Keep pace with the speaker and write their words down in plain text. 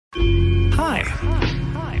Hi.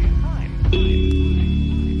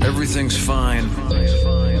 Everything's fine. Everything's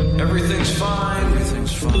fine.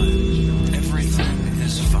 Everything's fine. Everything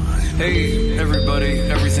is fine. Hey, everybody,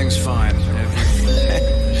 everything's fine.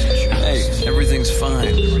 Hey, everything's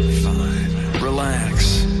fine. Fine.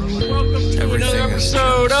 Relax. Welcome to another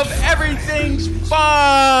episode of Everything's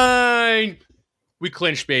Fine. We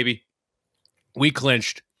clinched, baby. We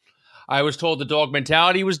clinched. I was told the dog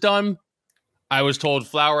mentality was done. I was told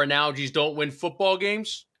flower analogies don't win football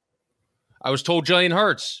games. I was told Jalen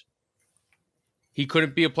Hurts, he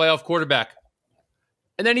couldn't be a playoff quarterback.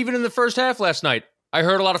 And then even in the first half last night, I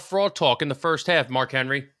heard a lot of fraud talk in the first half, Mark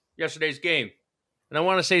Henry, yesterday's game. And I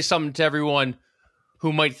want to say something to everyone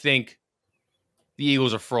who might think the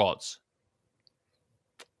Eagles are frauds.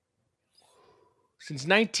 Since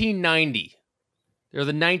 1990, they're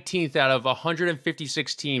the 19th out of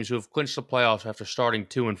 156 teams who have clinched the playoffs after starting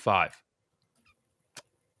 2-5.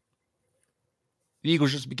 The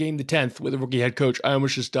Eagles just became the 10th with a rookie head coach. I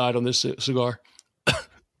almost just died on this cigar.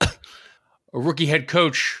 A rookie head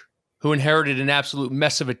coach who inherited an absolute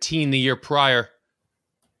mess of a team the year prior.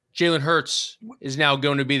 Jalen Hurts is now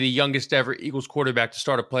going to be the youngest ever Eagles quarterback to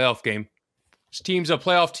start a playoff game. His team's a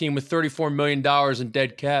playoff team with $34 million in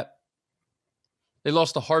dead cap. They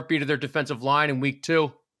lost the heartbeat of their defensive line in week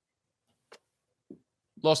 2.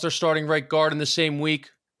 Lost their starting right guard in the same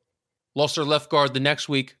week. Lost their left guard the next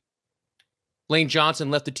week. Lane Johnson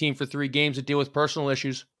left the team for 3 games to deal with personal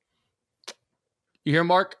issues. You hear,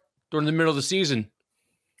 Mark? During the middle of the season,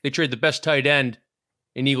 they trade the best tight end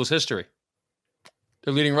in Eagles history.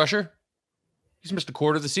 Their leading rusher, he's missed a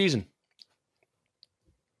quarter of the season.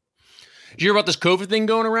 Did you hear about this COVID thing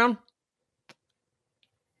going around?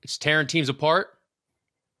 It's tearing teams apart.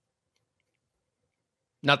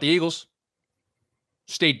 Not the Eagles.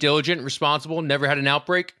 Stayed diligent, responsible, never had an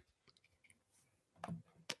outbreak.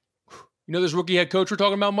 You know this rookie head coach we're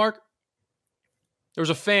talking about, Mark? There was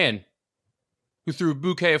a fan who threw a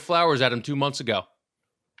bouquet of flowers at him 2 months ago.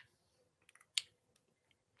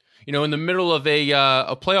 You know, in the middle of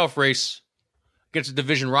a playoff race against a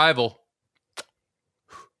division rival,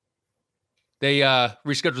 they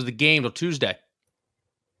rescheduled the game till Tuesday.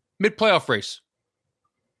 Mid-playoff race.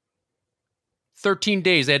 13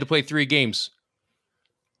 days, they had to play 3 games.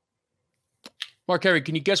 Mark Henry,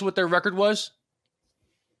 can you guess what their record was?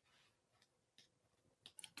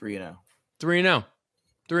 3-0. 3-0.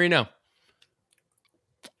 3-0.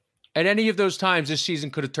 At any of those times, this season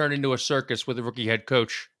could have turned into a circus with a rookie head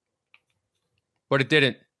coach. But it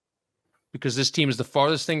didn't. Because this team is the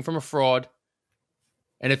farthest thing from a fraud.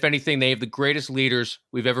 And if anything, they have the greatest leaders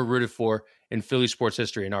we've ever rooted for in Philly sports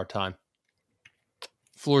history in our time.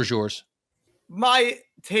 Floor is yours. My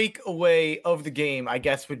takeaway of the game, I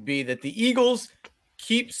guess, would be that the Eagles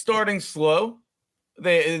keep starting slow.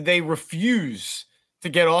 They refuse to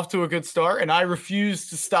get off to a good start, and I refuse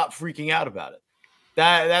to stop freaking out about it.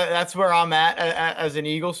 That's where I'm at as an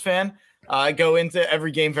Eagles fan. I go into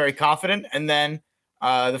every game very confident, and then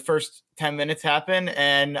the first 10 minutes happen,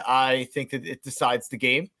 and I think that it decides the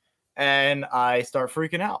game, and I start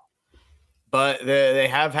freaking out. But they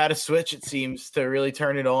have had a switch, it seems, to really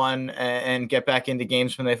turn it on and get back into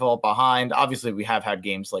games when they fall behind. Obviously, we have had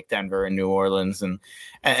games like Denver and New Orleans and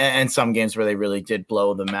some games where they really did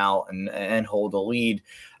blow them out and hold a lead.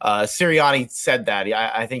 Sirianni said that.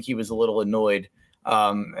 I think he was a little annoyed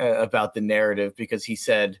about the narrative because he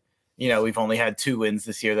said, you know, we've only had 2 wins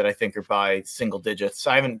this year that I think are by single digits.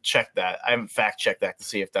 I haven't checked that. I haven't fact-checked that to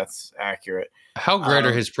see if that's accurate. How great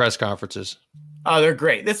are his press conferences? Oh, they're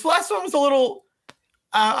great. This last one was a little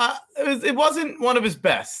it wasn't one of his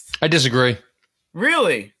best. I disagree.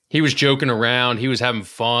 Really? He was joking around. He was having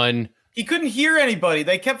fun. He couldn't hear anybody.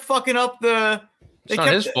 They kept fucking up the... It's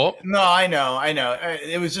not his fault. No, I know.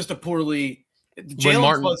 It was just a poorly...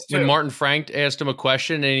 When Martin Frank asked him a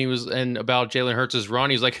question and about Jalen Hurts' run,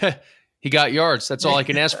 he was like, he got yards. That's all I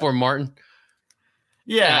can ask for, Martin.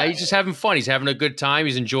 Yeah. He's just having fun. He's having a good time.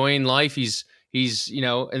 He's enjoying life. He's you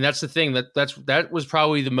know, and that's the thing that was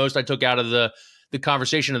probably the most I took out of the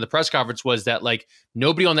conversation of the press conference was that like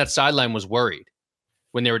nobody on that sideline was worried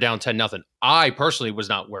when they were down 10-0. I personally was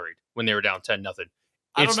not worried when they were down 10-0.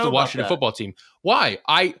 It's the Washington football team. Why?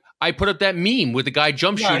 I put up that meme with the guy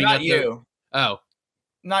jump shooting not at you. Oh.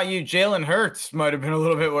 Not you. Jalen Hurts might have been a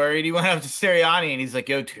little bit worried. He went up to Sirianni and he's like,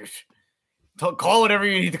 yo, dude, call whatever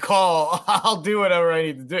you need to call. I'll do whatever I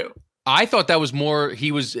need to do. I thought that was more,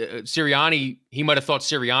 he was Sirianni. He might have thought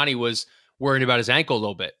Sirianni was worrying about his ankle a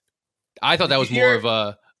little bit. I thought that was more of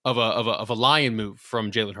a lion move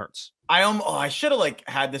from Jalen Hurts. I should have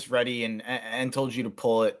had this ready and told you to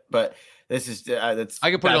pull it, but This is that's I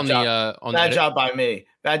can put it on job. the bad job by me.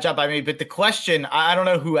 Bad job by me. But the question, I don't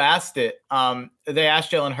know who asked it. They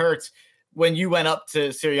asked Jalen Hurts when you went up to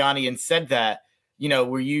Sirianni and said that.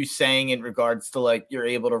 Were you saying in regards to like you're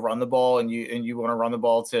able to run the ball and you want to run the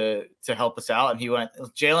ball to help us out? And he went,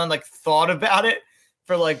 Jalen like thought about it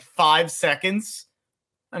for like 5 seconds,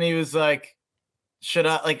 and he was like, should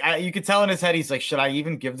I you could tell in his head he's like, should I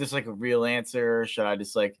even give this like a real answer, or should I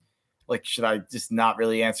just like should I just not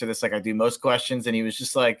really answer this like I do most questions? And he was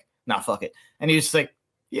just like, nah, fuck it. And he was just like,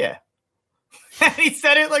 yeah. And he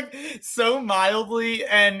said it like so mildly,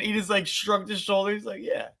 and he just like shrugged his shoulders like,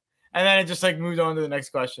 yeah. And then it just like moved on to the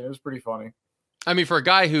next question. It was pretty funny. I mean, for a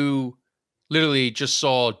guy who literally just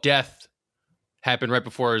saw death happen right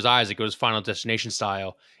before his eyes, it goes Final Destination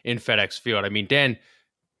style in FedEx Field. I mean, Dan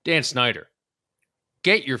Snyder,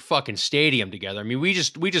 get your fucking stadium together. I mean, we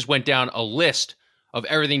just went down a list of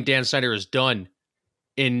everything Dan Snyder has done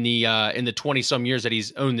in the 20-some years that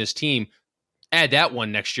he's owned this team. Add that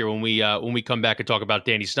one next year when we come back and talk about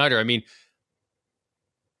Danny Snyder. I mean,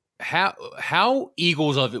 how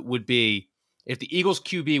Eagles of it would be if the Eagles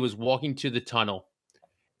QB was walking to the tunnel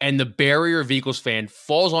and the barrier of Eagles fan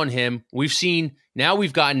falls on him.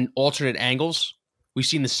 We've gotten alternate angles. We've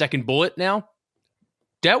seen the second bullet now.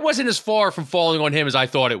 That wasn't as far from falling on him as I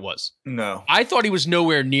thought it was. No. I thought he was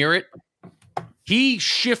nowhere near it. He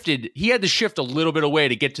had to shift a little bit away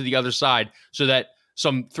to get to the other side so that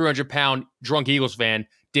some 300-pound drunk Eagles fan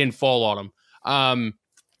didn't fall on him.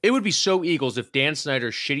 It would be so Eagles if Dan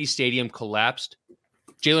Snyder's shitty stadium collapsed,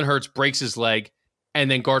 Jalen Hurts breaks his leg, and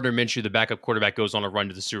then Gardner Minshew, the backup quarterback, goes on a run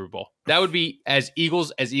to the Super Bowl. That would be as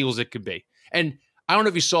Eagles it could be. And I don't know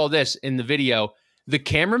if you saw this in the video. The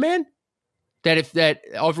cameraman that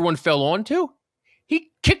everyone fell onto,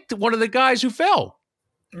 he kicked one of the guys who fell.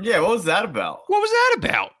 Yeah, what was that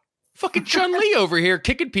about? Fucking Chun-Li over here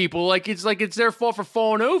kicking people like it's their fault for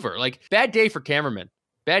falling over. Like, bad day for cameramen.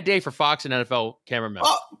 Bad day for Fox and NFL cameramen.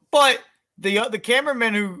 But the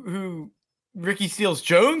cameraman who Ricky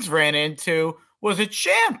Seals-Jones ran into was a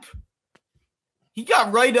champ. He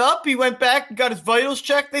got right up. He went back and got his vitals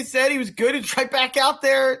checked. They said he was good. He's right back out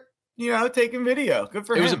there, taking video. Good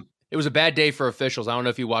for him. It was a bad day for officials. I don't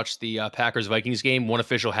know if you watched the Packers-Vikings game. One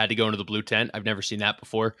official had to go into the blue tent. I've never seen that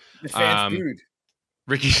before. The fans booed.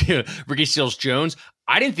 Ricky Seals-Jones.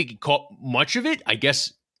 I didn't think he caught much of it. I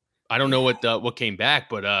guess I don't know what came back,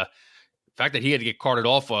 but the fact that he had to get carted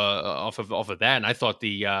off of that, and I thought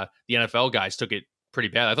the NFL guys took it pretty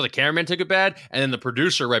bad. I thought the cameraman took it bad, and then the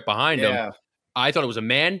producer right behind him. I thought it was a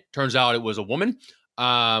man. Turns out it was a woman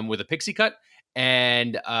with a pixie cut,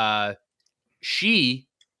 and she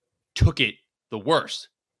took it the worst.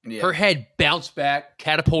 Yeah. Her head bounced back,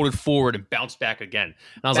 catapulted forward, and bounced back again.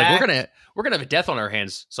 And I was like, we're gonna have a death on our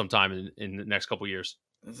hands sometime in the next couple of years.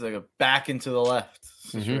 It's like a back into the left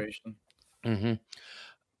situation. Mm-hmm.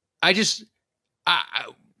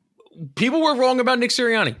 People were wrong about Nick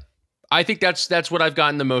Sirianni. I think that's what I've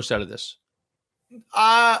gotten the most out of this.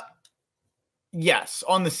 Yes,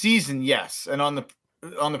 on the season, yes, and on the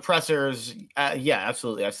pressers, yeah,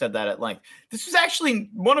 absolutely. I've said that at length. This was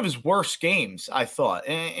actually one of his worst games, I thought,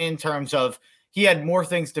 in terms of he had more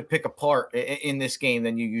things to pick apart in this game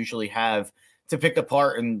than you usually have to pick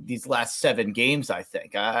apart in these last 7 games, I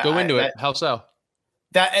think. Go into it. How so?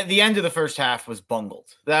 That at the end of the first half was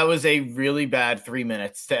bungled. That was a really bad 3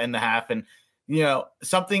 minutes to end the half. And,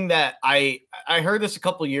 something that I heard this a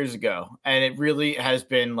couple of years ago, and it really has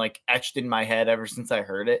been like etched in my head ever since I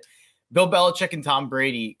heard it. Bill Belichick and Tom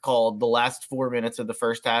Brady called the last 4 minutes of the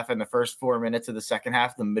first half and the first 4 minutes of the second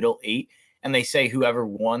half the middle 8. And they say whoever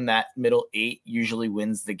won that middle 8 usually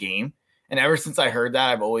wins the game. And ever since I heard that,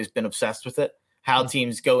 I've always been obsessed with it. How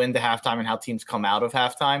teams go into halftime and how teams come out of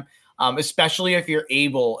halftime, especially if you're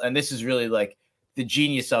able, and this is really like the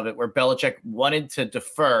genius of it, where Belichick wanted to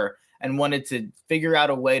defer and wanted to figure out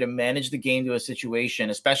a way to manage the game to a situation,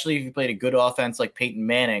 especially if you played a good offense like Peyton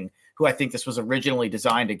Manning, who I think this was originally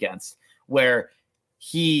designed against, where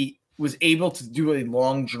he was able to do a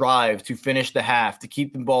long drive to finish the half, to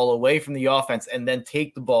keep the ball away from the offense, and then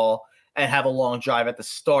take the ball and have a long drive at the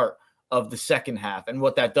start of the second half. And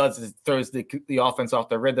what that does is it throws the offense off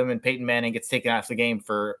their rhythm, and Peyton Manning gets taken out of the game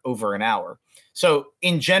for over an hour. So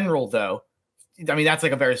in general, though, I mean, that's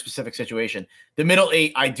like a very specific situation. The middle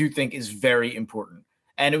 8, I do think, is very important.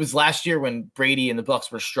 And it was last year when Brady and the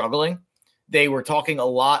Bucs were struggling. They were talking a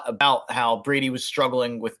lot about how Brady was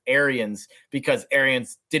struggling with Arians because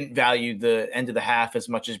Arians didn't value the end of the half as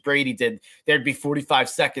much as Brady did. There'd be 45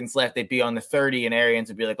 seconds left. They'd be on the 30, and Arians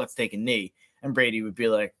would be like, let's take a knee. And Brady would be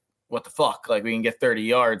like, what the fuck? Like, we can get 30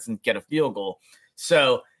 yards and get a field goal.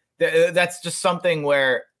 So that's just something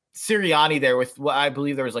where Sirianni there with what I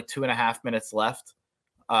believe there was like 2.5 minutes left,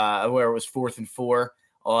 where it was 4th and 4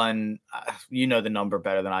 on, the number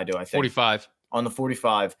better than I do, I think. 45. On the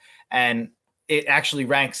 45. And it actually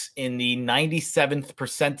ranks in the 97th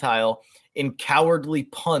percentile in cowardly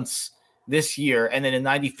punts this year, and then a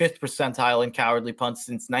 95th percentile in cowardly punts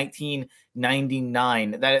since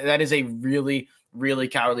 1999. That is a really, really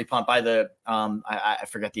cowardly punt by the I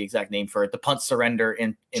forget the exact name for it, the punt surrender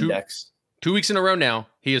index. 2 weeks in a row now,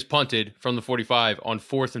 he has punted from the 45 on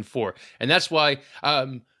 4th and 4, and that's why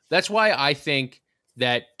I think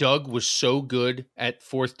that Doug was so good at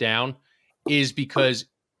 4th down, is because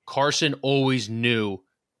Carson always knew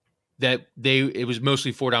that it was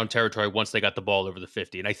mostly 4-down territory once they got the ball over the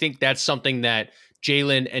 50. And I think that's something that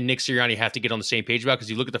Jalen and Nick Sirianni have to get on the same page about, because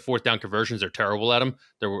you look at the 4th down conversions, they're terrible at them.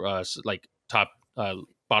 They're like top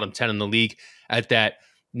bottom 10 in the league at that.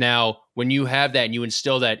 Now, when you have that and you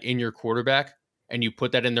instill that in your quarterback and you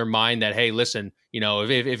put that in their mind that, hey, listen,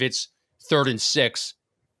 if it's 3rd and 6,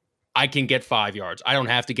 I can get 5 yards. I don't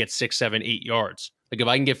have to get 6, 7, 8 yards. Like, if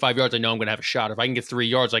I can get 5 yards, I know I'm going to have a shot. If I can get 3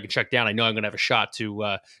 yards, I can check down. I know I'm going to have a shot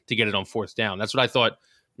to get it on 4th down. That's what I thought.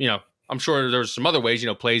 I'm sure there's some other ways,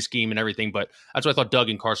 play scheme and everything, but that's what I thought Doug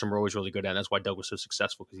and Carson were always really good at. And that's why Doug was so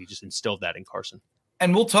successful, because he just instilled that in Carson.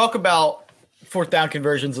 And we'll talk about 4th down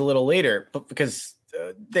conversions a little later, but because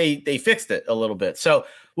they fixed it a little bit. So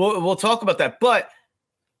we'll talk about that. But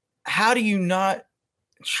how do you not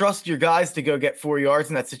trust your guys to go get 4 yards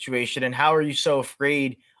in that situation? And how are you so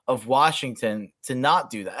afraid of Washington to not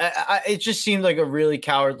do that? It just seemed like a really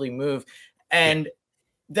cowardly move. And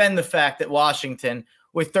then the fact that Washington,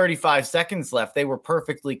 with 35 seconds left, they were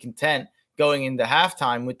perfectly content going into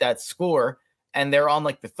halftime with that score. And they're on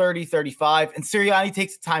like the 30, 35, and Sirianni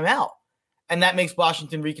takes a timeout. And that makes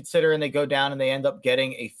Washington reconsider, and they go down and they end up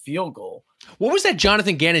getting a field goal. What was that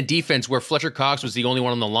Jonathan Gannon defense where Fletcher Cox was the only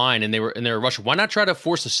one on the line and they were rushing? Why not try to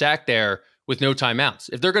force a sack there with no timeouts?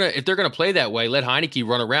 If they're gonna play that way, let Heinicke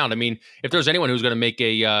run around. I mean, if there's anyone who's gonna make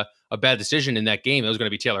a bad decision in that game, it was gonna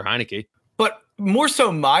be Taylor Heinicke. But more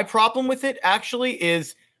so, my problem with it actually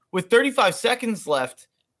is with 35 seconds left,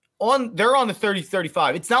 they're on the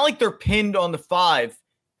 30-35. It's not like they're pinned on the 5,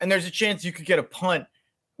 and there's a chance you could get a punt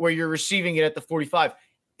where you're receiving it at the 45.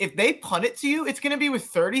 If they punt it to you, it's going to be with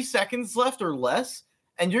 30 seconds left or less,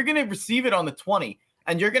 and you're going to receive it on the 20,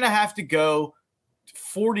 and you're going to have to go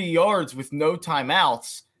 40 yards with no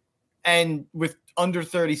timeouts and with under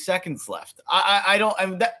 30 seconds left.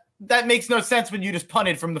 That makes no sense when you just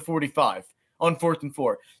punted from the 45 on 4th and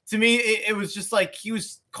 4. To me, it was just like he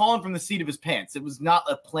was calling from the seat of his pants. It was not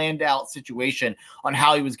a planned out situation on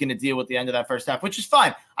how he was going to deal with the end of that first half, which is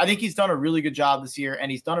fine. I think he's done a really good job this year,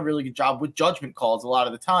 and he's done a really good job with judgment calls a lot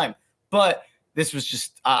of the time. But this was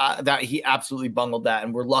just that he absolutely bungled that,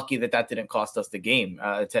 and we're lucky that didn't cost us the game.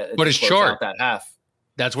 But his chart, that half.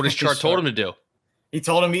 That's what his chart told him to do.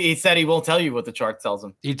 He said he won't tell you what the chart tells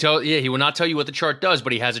him. He will not tell you what the chart does,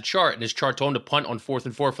 but he has a chart, and his chart told him to punt on 4th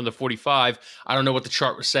and 4 from the 45. I don't know what the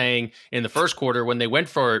chart was saying in the first quarter when they went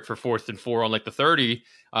for it for 4th and 4 on like the 30.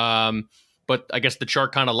 But I guess the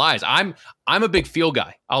chart kind of lies. I'm a big field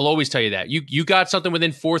guy. I'll always tell you that. You got something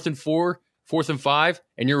within 4th and 4, 4th and 5,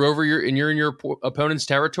 and you're in your opponent's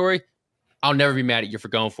territory. I'll never be mad at you for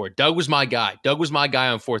going for it. Doug was my guy. Doug was my guy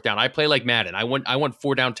on 4th down. I play like Madden. I want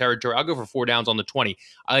 4-down territory. I'll go for 4 downs on the 20.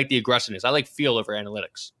 I like the aggressiveness. I like feel over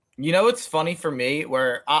analytics. It's funny for me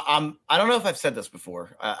where I don't know if I've said this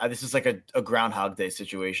before. This is like a Groundhog Day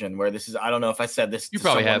situation where I don't know if I said this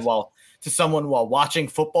to someone while watching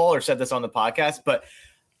football or said this on the podcast, but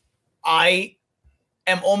I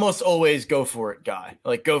am almost always go for it guy,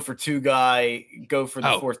 like go for 2 guy, go for the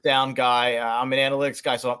 4th down guy. I'm an analytics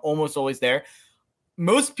guy, so I'm almost always there.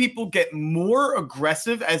 Most people get more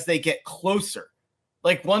aggressive as they get closer.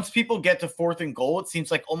 Like once people get to 4th and goal, it seems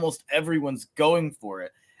like almost everyone's going for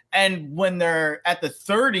it. And when they're at the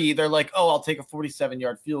 30, they're like, oh, I'll take a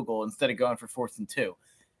 47-yard field goal instead of going for 4th and 2.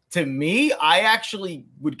 To me, I actually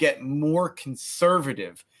would get more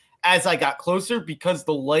conservative as I got closer, because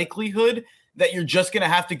the likelihood that you're just going to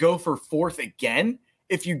have to go for 4th again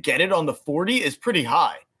if you get it on the 40 is pretty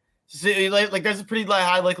high. So, like there's a pretty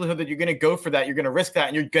high likelihood that you're going to go for that. You're going to risk that,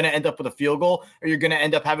 and you're going to end up with a field goal, or you're going to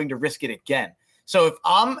end up having to risk it again. So if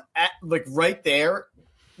I'm at like right there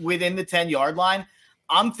within the 10-yard line,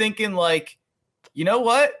 I'm thinking like, you know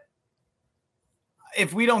what?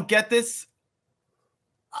 If we don't get this,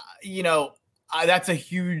 that's a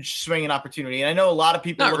huge swinging opportunity. And I know a lot of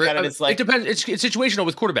people look at it as like... It depends. It's situational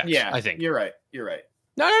with quarterbacks, yeah, I think. You're right.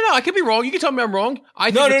 No. I could be wrong. You can tell me I'm wrong.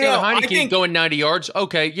 I think Taylor Heinicke going 90 yards,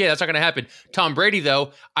 okay, yeah, that's not going to happen. Tom Brady,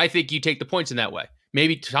 though, I think you take the points in that way.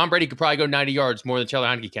 Maybe Tom Brady could probably go 90 yards more than Taylor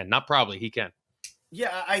Heineke can. Not probably, he can.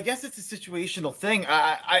 Yeah, I guess it's a situational thing.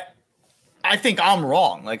 I think I'm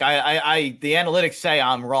wrong. Like the analytics say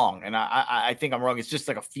I'm wrong, and I think I'm wrong. It's just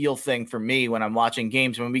like a feel thing for me when I'm watching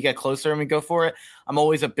games. When we get closer and we go for it, I'm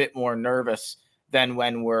always a bit more nervous than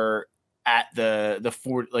when we're at the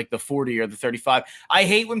 40 or the 35. I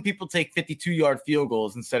hate when people take 52-yard field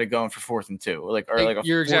goals instead of going for 4th and 2, or like a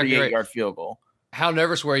 48-yard field goal. How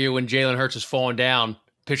nervous were you when Jalen Hurts is falling down,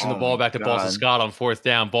 pitching the ball back to Boston Scott on 4th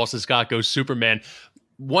down? Boston Scott goes Superman.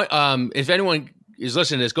 What if anyone is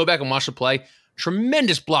listening to this, go back and watch the play.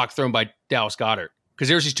 Tremendous block thrown by Dallas Goedert, because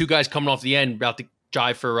there's these two guys coming off the end about to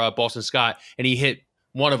jive for Boston Scott, and he hit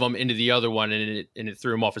one of them into the other one, and it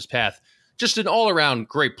threw him off his path. Just an all-around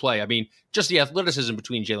great play. I mean, just the athleticism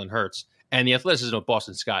between Jalen Hurts and the athleticism of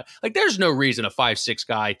Boston Scott. Like, there's no reason a 5'6"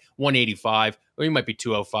 guy, 185, or he might be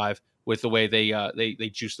 205, with the way they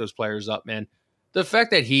juice those players up, man. The fact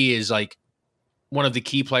that he is like one of the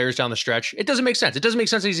key players down the stretch, it doesn't make sense. It doesn't make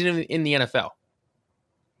sense that he's in the NFL.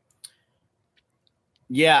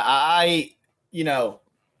 Yeah,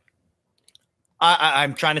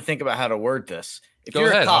 I'm trying to think about how to word this. If Go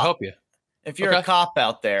ahead, I'll help you. If you're a cop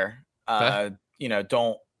out there,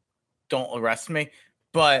 don't arrest me.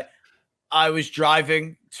 But I was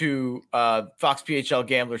driving to Fox PHL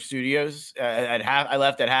Gambler Studios I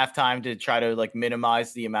left at halftime to try to like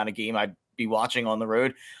minimize the amount of game I'd be watching on the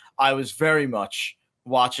road. I was very much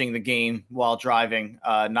watching the game while driving,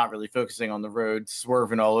 not really focusing on the road,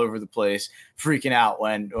 swerving all over the place, freaking out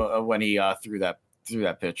when he threw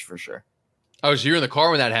that pitch for sure. Oh, so you're in the car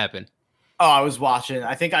when that happened? Oh, I was watching.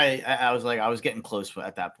 I think I was getting close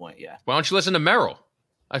at that point. Yeah. Why don't you listen to Merrill?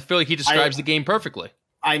 I feel like he describes the game perfectly.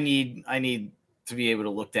 I need to be able to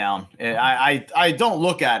look down. I don't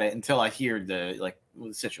look at it until I hear the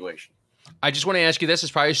situation. I just want to ask you this.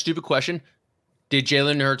 It's probably a stupid question. Did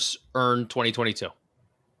Jalen Hurts earn 2022?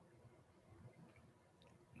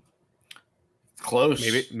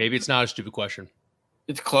 Close. Maybe it's not a stupid question.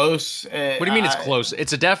 It's close. What do you mean it's close?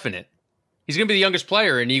 It's a definite. He's going to be the youngest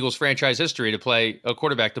player in Eagles franchise history to play a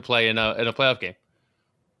quarterback to play in a playoff game.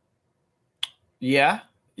 Yeah.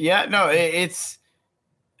 No, it's.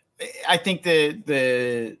 I think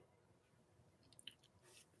the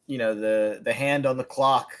hand on the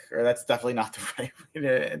clock, or that's definitely not the right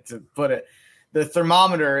way to put it. The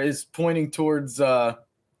thermometer is pointing towards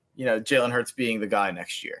Jalen Hurts being the guy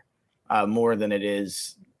next year, more than it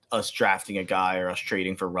is us drafting a guy or us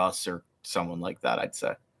trading for Russ or someone like that, I'd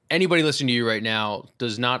say. Anybody listening to you right now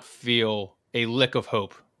does not feel a lick of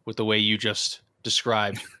hope with the way you just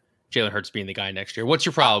described Jalen Hurts being the guy next year. What's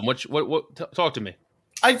your problem? What talk to me.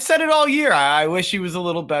 I've said it all year. I wish he was a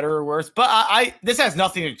little better or worse, but this has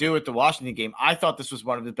nothing to do with the Washington game. I thought this was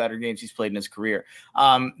one of the better games he's played in his career.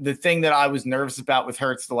 The thing that I was nervous about with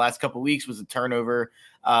Hurts the last couple of weeks was the turnover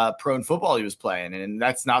prone football he was playing. And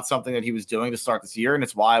that's not something that he was doing to start this year. And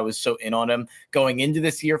it's why I was so in on him going into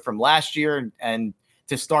this year from last year and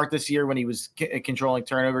to start this year when he was controlling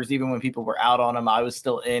turnovers. Even when people were out on him, I was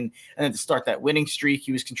still in. And then to start that winning streak,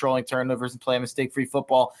 he was controlling turnovers and playing mistake-free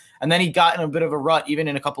football. And then he got in a bit of a rut, even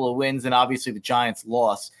in a couple of wins. And obviously the Giants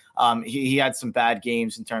lost. He had some bad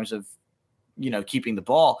games in terms of, keeping the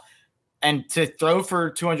ball. And to throw for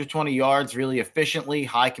 220 yards really efficiently,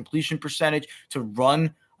 high completion percentage, to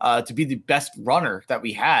run, to be the best runner that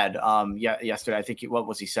we had yesterday. I think, what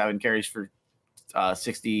was he, 7 carries for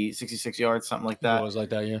 66 yards, something like that. It was like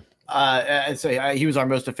that, yeah. And so he was our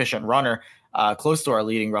most efficient runner, close to our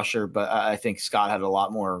leading rusher, but I think Scott had a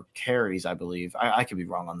lot more carries, I believe. I could be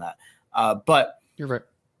wrong on that. But you're right.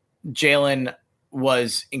 Jalen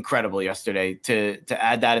was incredible yesterday to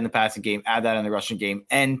add that in the passing game, add that in the rushing game,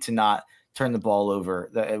 and to not turn the ball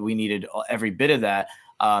over. We needed every bit of that.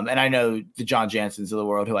 And I know the John Jansons of the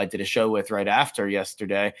world, who I did a show with right after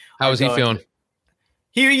yesterday. How was he feeling?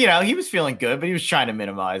 He was feeling good, but he was trying to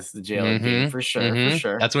minimize the Jalen game for sure. For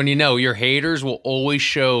sure. That's when your haters will always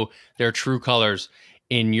show their true colors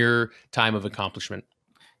in your time of accomplishment.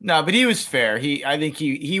 No, but he was fair. I think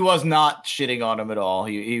he was not shitting on him at all.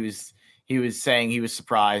 He was saying he was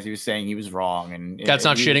surprised. He was saying he was wrong, and that's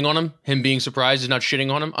not shitting on him. Him being surprised is not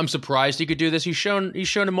shitting on him. I'm surprised he could do this. He's shown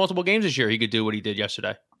in multiple games this year he could do what he did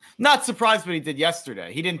yesterday. Not surprised what he did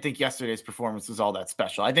yesterday. He didn't think yesterday's performance was all that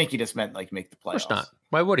special. I think he just meant make the playoffs. Of course not.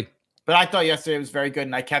 Why would he? But I thought yesterday was very good,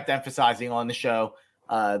 and I kept emphasizing on the show,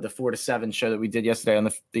 the 4-7 show that we did yesterday on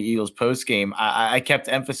the Eagles post game. I kept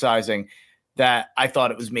emphasizing that I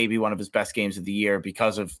thought it was maybe one of his best games of the year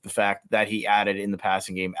because of the fact that he added in the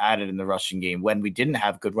passing game, added in the rushing game when we didn't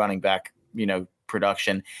have good running back,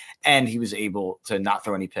 production, and he was able to not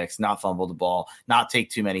throw any picks, not fumble the ball, not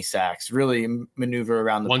take too many sacks, really maneuver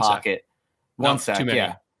around the pocket. One sack,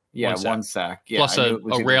 one sack. Yeah, plus a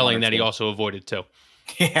railing that he also avoided too.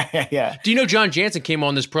 Yeah. Do you know John Jansen came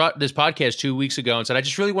on this podcast 2 weeks ago and said, "I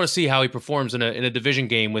just really want to see how he performs in a division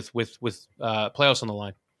game with playoffs on the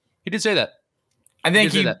line." He did say that. I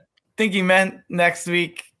think he meant next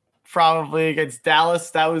week, probably against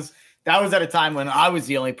Dallas. That was at a time when I was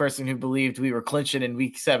the only person who believed we were clinching in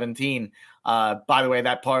week 17. By the way,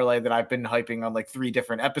 that parlay that I've been hyping on like 3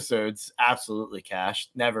 different episodes absolutely cashed.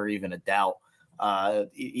 Never even a doubt.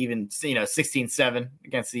 Even 16-7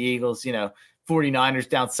 against the Eagles. 49ers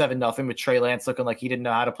down 7-0 with Trey Lance looking like he didn't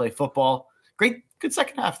know how to play football. Good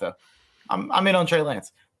second half though. I'm in on Trey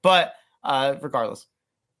Lance, but regardless,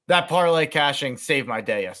 that parlay cashing saved my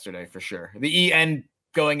day yesterday for sure. The EN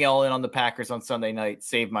going all in on the Packers on Sunday night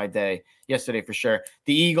saved my day yesterday for sure.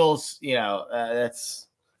 The Eagles, that's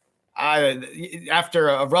after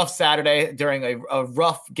a rough Saturday during a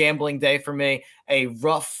rough gambling day for me, a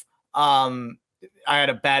rough I had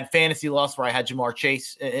a bad fantasy loss where I had Jamar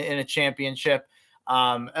Chase in a championship.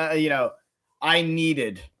 I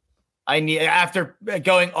need after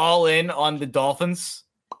going all in on the Dolphins.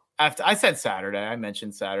 After I said Saturday, I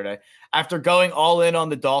mentioned Saturday. After going all in on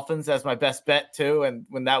the Dolphins as my best bet too, and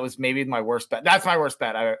when that was maybe my worst bet. That's my worst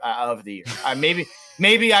bet of the year.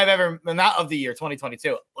 Maybe I've ever, not of the year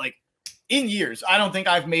 2022. Like in years, I don't think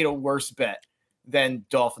I've made a worse bet than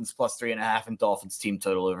Dolphins plus 3.5 and Dolphins team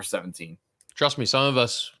total over 17. Trust me, some of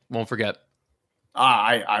us won't forget.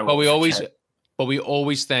 I but we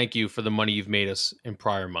always thank you for the money you've made us in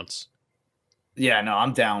prior months. Yeah, no,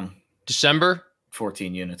 I'm down. December,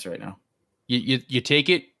 14 units right now. You take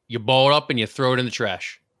it, you ball it up, and you throw it in the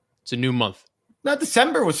trash. It's a new month. No,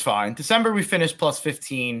 December was fine. December we finished plus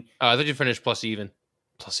 15. I thought you finished plus even.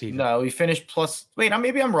 No, we finished plus. Wait,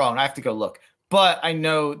 maybe I'm wrong. I have to go look. But I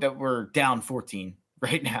know that we're down 14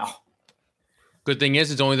 right now. Good thing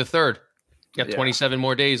is it's only the 3rd. You got 27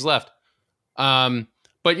 more days left.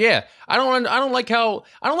 But yeah, I don't like how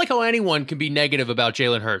anyone can be negative about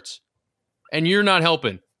Jalen Hurts, and you're not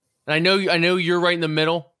helping. And I know you're right in the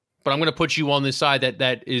middle, but I'm going to put you on this side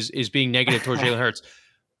that is being negative towards Jalen Hurts.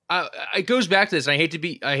 It goes back to this. And I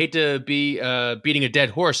hate to be beating a dead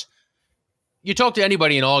horse. You talk to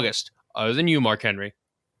anybody in August other than you, Mark Henry,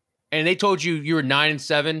 and they told you were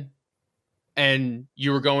 9-7, and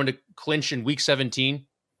you were going to clinch in week 17.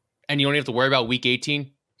 And you don't have to worry about week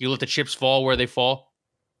 18. You let the chips fall where they fall.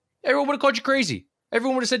 Everyone would have called you crazy.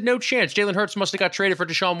 Everyone would have said no chance. Jalen Hurts must have got traded for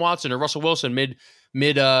Deshaun Watson or Russell Wilson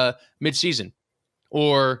mid-season.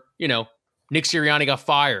 Or, Nick Sirianni got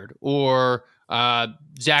fired. Or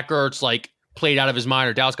Zach Ertz played out of his mind,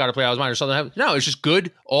 or Dallas got to play out of his mind or something. No, it's just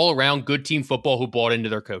good, all-around, good team football who bought into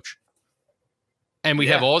their coach. And we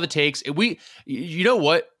have all the takes. You know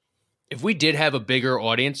what? If we did have a bigger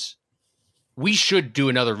audience, we should do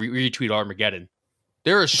another retweet Armageddon.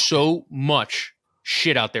 There is so much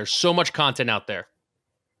shit out there, so much content out there.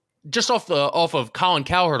 Just off of Colin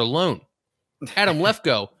Cowherd alone, Adam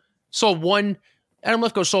Lefkoe saw one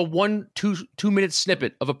 2-minute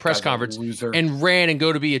snippet of a press conference and ran and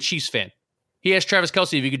go to be a Chiefs fan. He asked Travis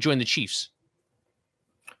Kelce if he could join the Chiefs.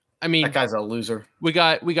 I mean, that guy's a loser. We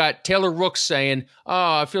got Taylor Rooks saying,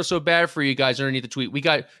 "Oh, I feel so bad for you guys," underneath the tweet. We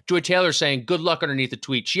got Joy Taylor saying, "Good luck," underneath the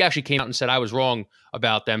tweet. She actually came out and said I was wrong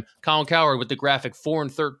about them. Colin Cowherd with the graphic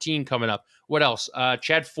 4-13 coming up. What else?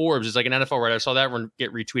 Chad Forbes is like an NFL writer. I saw that one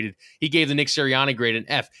get retweeted. He gave the Nick Sirianni grade an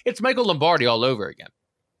F. It's Michael Lombardi all over again.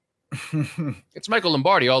 It's Michael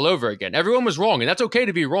Lombardi all over again. Everyone was wrong, and that's okay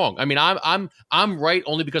to be wrong. I mean, I'm right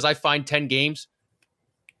only because I find 10 games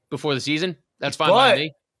before the season. That's fine by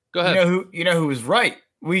me. Go ahead. You know who was right?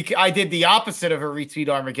 I did the opposite of a retweet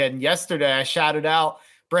Armageddon yesterday. I shouted out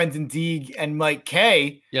Brendan Deeg and Mike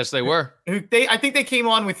Kay. Yes, they were. I think they came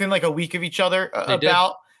on within like a week of each other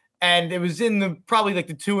and it was in probably like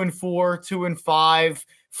the 2-4, 2-5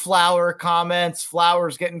 Flower comments.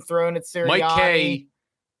 Flowers getting thrown at Sirianni. Mike Kay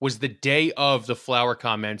was the day of the Flower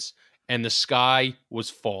comments, and the sky was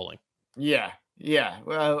falling. Yeah. Yeah,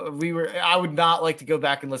 I would not like to go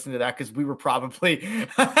back and listen to that because we were probably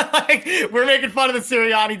we're making fun of the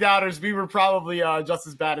Sirianni doubters. We were probably just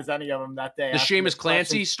as bad as any of them that day. The Seamus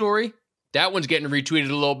Clancy story, that one's getting retweeted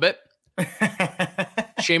a little bit.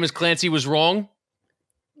 Seamus Clancy was wrong.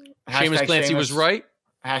 Seamus Clancy was right.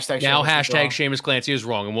 Now hashtag Seamus Clancy is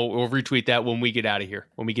wrong, and we'll retweet that when we get out of here,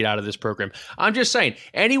 when we get out of this program. I'm just saying,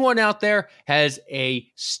 anyone out there has a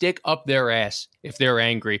stick up their ass if they're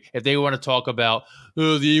angry, if they want to talk about,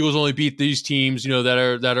 oh, the Eagles only beat these teams,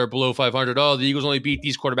 that are below 500. Oh, the Eagles only beat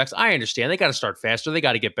these quarterbacks. I understand. They got to start faster. They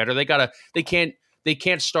got to get better. They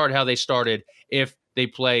can't start how they started if they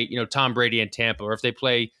play, Tom Brady and Tampa, or if they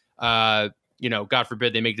play, God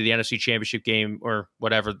forbid they make it to the NFC Championship game or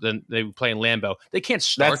whatever, then they play in Lambeau. They can't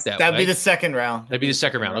start that way. That'd be the second round. That'd be the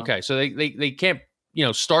second round. Okay, so they can't,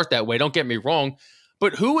 start that way. Don't get me wrong.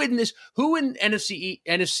 But who in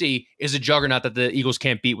NFC is a juggernaut that the Eagles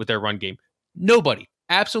can't beat with their run game? Nobody.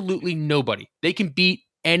 Absolutely nobody. They can beat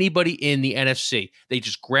anybody in the NFC. They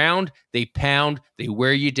just ground, they pound, they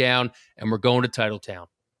wear you down, and we're going to title town.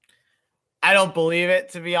 I don't believe it,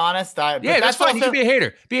 to be honest. That's fine. You can be a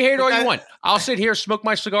hater. Be a hater all you want. I'll sit here, smoke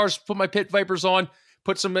my cigars, put my Pit Vipers on,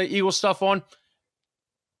 put some Eagle stuff on.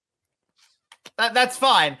 That's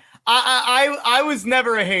fine. I was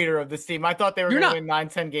never a hater of this team. I thought they were going to win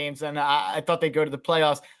 9-10 games, and I thought they'd go to the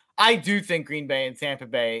playoffs. I do think Green Bay and Tampa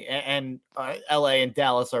Bay and LA and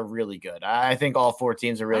Dallas are really good. I think all four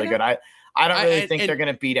teams are really good. I don't really think they're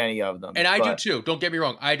going to beat any of them. And I do too. Don't get me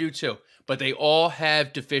wrong. I do too. But they all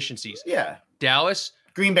have deficiencies. Yeah. Dallas.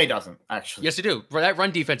 Green Bay doesn't, actually. Yes, they do. That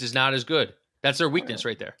run defense is not as good. That's their weakness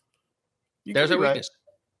right there. There's their weakness.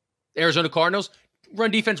 Arizona Cardinals,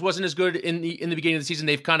 run defense wasn't as good in the beginning of the season.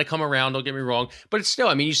 They've kind of come around, don't get me wrong. But it's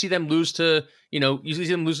still, you see them lose to,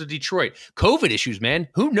 Detroit. COVID issues, man.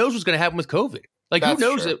 Who knows what's going to happen with COVID? Like, who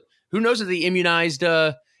knows that they immunized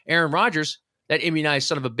Aaron Rodgers, that immunized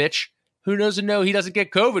son of a bitch. Who knows to know he doesn't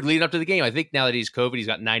get COVID leading up to the game. I think now that he's COVID, he's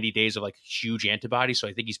got 90 days of huge antibodies, so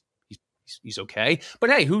I think he's okay.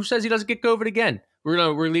 But hey, who says he doesn't get COVID again?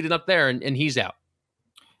 We're leading up there, and he's out.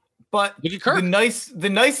 But the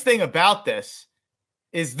nice thing about this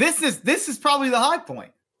is this is probably the high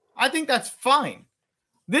point. I think that's fine.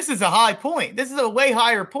 This is a high point. This is a way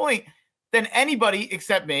higher point than anybody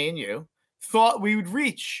except me and you thought we would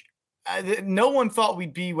reach. No one thought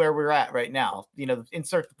we'd be where we're at right now.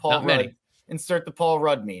 Insert the Paul Rudd. Insert the Paul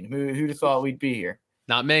Rudd meme. Who'd have thought we'd be here?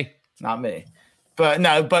 Not me. Not me. But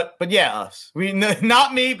no. But yeah, us.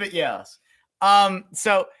 Not me. But yeah, us.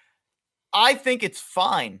 So I think it's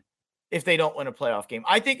fine if they don't win a playoff game.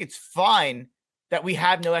 I think it's fine that we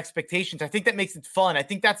have no expectations. I think that makes it fun. I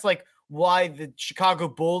think that's why the Chicago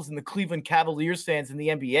Bulls and the Cleveland Cavaliers fans in the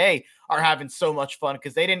NBA are having so much fun,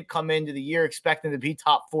 because they didn't come into the year expecting to be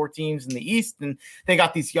top 4 teams in the East, and they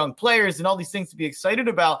got these young players and all these things to be excited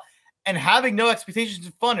about, and having no expectations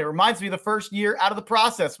is fun. It reminds me of the first year out of the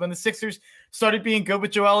process when the Sixers started being good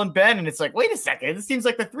with Joel and Ben, and it's like, wait a second, this seems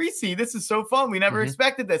like the 3 seed. This is so fun. We never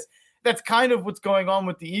expected this. That's kind of what's going on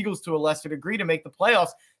with the Eagles to a lesser degree to make the playoffs.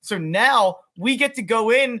 So now we get to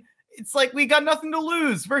go in. It's like we got nothing to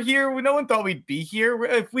lose. We're here. No one thought we'd be here.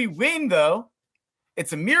 If we win, though,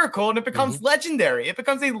 it's a miracle, and it becomes legendary. It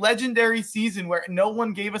becomes a legendary season where no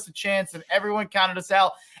one gave us a chance and everyone counted us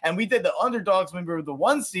out. And we did the underdogs when we were the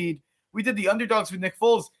 1 seed. We did the underdogs with Nick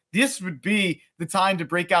Foles. This would be the time to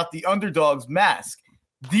break out the underdogs mask.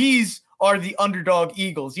 These are the underdog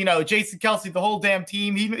Eagles. Jason Kelce, the whole damn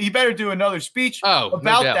team, he better do another speech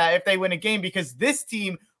about that if they win a game, because this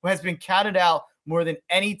team has been counted out more than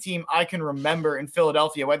any team I can remember in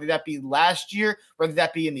Philadelphia, whether that be last year, whether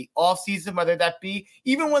that be in the offseason, whether that be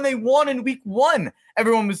even when they won in week 1.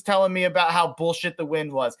 Everyone was telling me about how bullshit the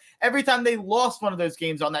win was. Every time they lost one of those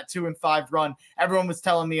games on that 2-5 run, everyone was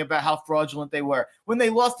telling me about how fraudulent they were. When they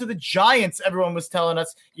lost to the Giants, everyone was telling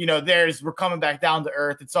us, we're coming back down to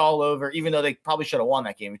earth. It's all over, even though they probably should have won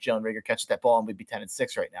that game if Jalen Reagor catches that ball, and we'd be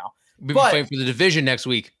 10-6 right now. We'd be playing for the division next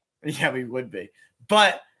week. Yeah, we would be.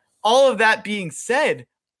 But all of that being said,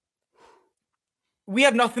 we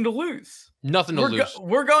have nothing to lose. Nothing to lose.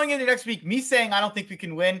 We're going into next week. Me saying I don't think we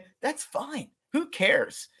can win, that's fine. Who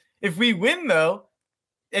cares? If we win, though,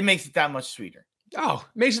 it makes it that much sweeter. Oh,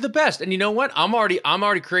 it makes it the best. And you know what? I'm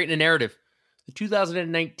already creating a narrative. The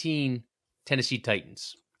 2019 Tennessee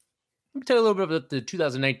Titans. Let me tell you a little bit about the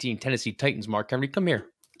 2019 Tennessee Titans, Mark Henry. Come here.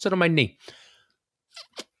 Sit on my knee.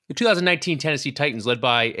 The 2019 Tennessee Titans, led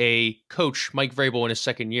by a coach, Mike Vrabel, in his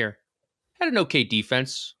second year, had an okay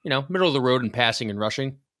defense, middle of the road in passing and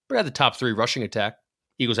rushing, but had the top 3 rushing attack.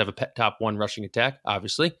 Eagles have a top 1 rushing attack,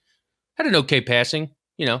 obviously. Had an okay passing,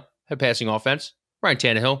 had passing offense. Ryan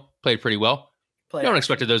Tannehill played pretty well. No one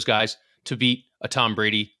expected those guys to beat a Tom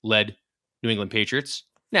Brady-led New England Patriots.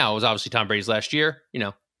 Now, it was obviously Tom Brady's last year.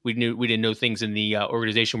 We didn't know things in the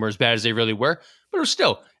organization were as bad as they really were, but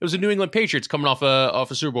it was the New England Patriots coming off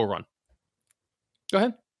a Super Bowl run. Go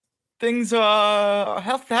ahead. things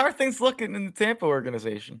how are things looking in the Tampa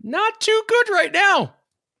organization? Not too good right now,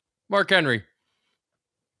 Mark Henry.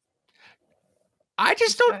 I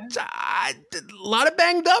just don't. A lot of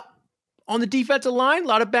banged up on the defensive line. A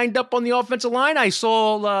lot of banged up on the offensive line. I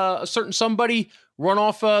saw a certain somebody run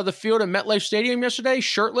off the field at MetLife Stadium yesterday,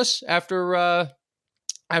 shirtless after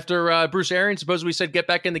Bruce Arians supposedly said get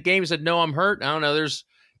back in the game. He said no, I'm hurt. I don't know. There's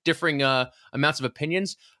differing amounts of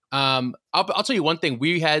opinions. I'll tell you one thing.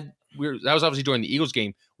 That was obviously during the Eagles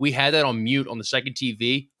game. We had that on mute on the second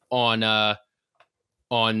TV on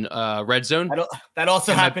Red Zone. That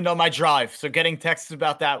also happened on my drive. So getting texts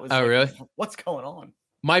about that was really? What's going on?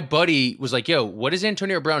 My buddy was like, yo, what is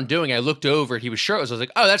Antonio Brown doing? I looked over. He was shirtless. I was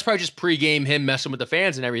like, oh, that's probably just pregame him messing with the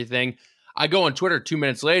fans and everything. I go on Twitter 2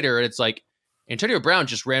 minutes later, and it's like, Antonio Brown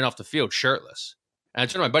just ran off the field shirtless. And I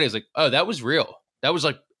turned to my buddy. I was like, oh, that was real. That was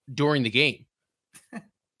like during the game.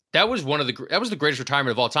 That was the greatest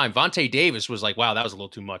retirement of all time. Vontae Davis was like, wow, that was a little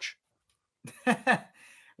too much.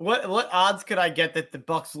 What odds could I get that the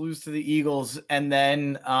Bucs lose to the Eagles and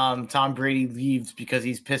then Tom Brady leaves because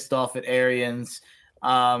he's pissed off at Arians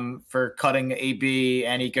for cutting AB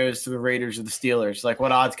and he goes to the Raiders or the Steelers? Like,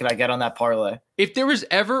 what odds could I get on that parlay? If there was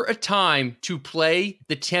ever a time to play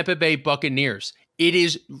the Tampa Bay Buccaneers, it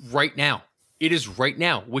is right now. It is right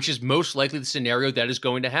now, which is most likely the scenario that is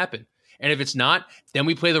going to happen. And if it's not, then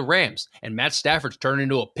we play the Rams. And Matt Stafford's turned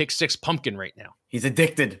into a pick-six pumpkin right now. He's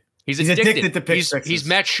addicted. He's addicted to pick sixes. He's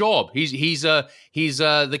Matt Schaub. He's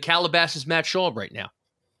the Calabasas Matt Schaub right now.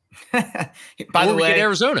 By the way, we get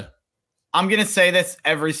Arizona. I'm gonna say this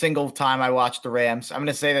every single time I watch the Rams. I'm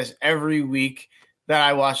gonna say this every week that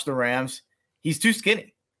I watch the Rams. He's too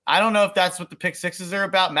skinny. I don't know if that's what the pick sixes are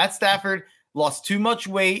about. Matt Stafford lost too much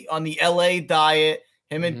weight on the LA diet.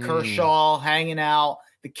 Him and Kershaw hanging out.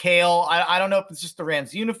 The kale. I don't know if it's just the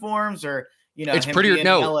Rams uniforms or it's him pretty. being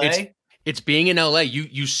No, in LA. It's being in LA.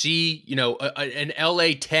 You see, an LA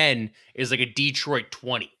 10 is like a Detroit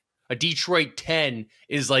 20. A Detroit 10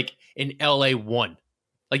 is like an LA 1.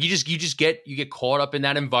 Like you get caught up in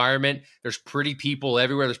that environment. There's pretty people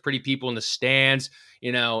everywhere. There's pretty people in the stands.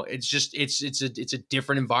 It's a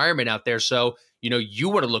different environment out there. So, you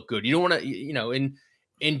want to look good. You don't want to,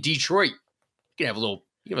 in Detroit, you can have a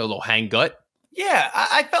little hang gut. Yeah,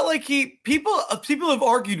 I felt like people have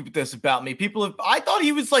argued with this about me. I thought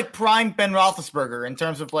he was like prime Ben Roethlisberger in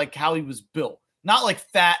terms of like how he was built, not like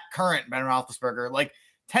fat current Ben Roethlisberger, like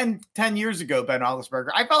 10 years ago Ben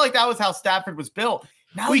Roethlisberger. I felt like that was how Stafford was built.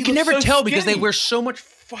 Now you can never tell because they wear so much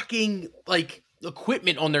fucking like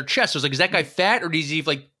equipment on their chest. So it's like, is that guy fat or does he have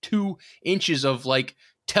like 2 inches of like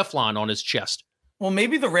Teflon on his chest? Well,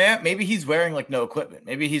 maybe he's wearing like no equipment.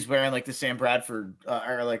 Maybe he's wearing like the Sam Bradford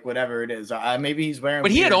or like whatever it is. Maybe he's wearing.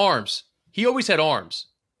 But he had arms. He always had arms.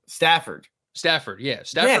 Stafford, yeah.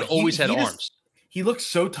 Stafford always had arms. He looks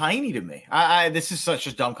so tiny to me. This is such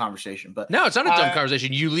a dumb conversation, but no, it's not a dumb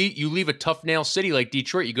conversation. You leave a tough nail city like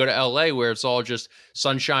Detroit. You go to LA where it's all just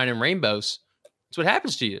sunshine and rainbows. It's what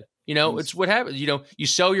happens to you. It's what happens. You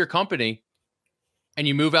sell your company and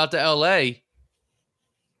you move out to LA.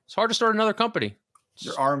 It's hard to start another company.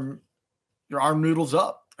 Your arm noodles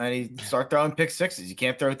up and you start throwing pick sixes. You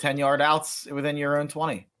can't throw 10-yard outs within your own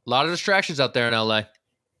 20. A lot of distractions out there in LA.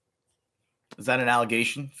 Is that an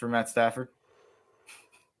allegation for Matt Stafford?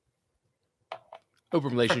 Open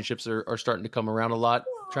relationships are starting to come around a lot.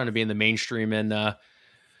 Trying to be in the mainstream in the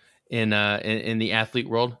athlete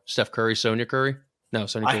world. Steph Curry, Sonia Curry. No,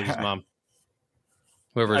 Sonia Curry's mom.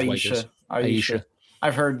 Whoever his wife is. Ayesha. I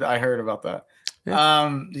heard about that.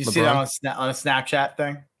 Yeah. You see that on a Snapchat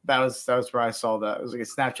thing? That was where I saw that. It was like a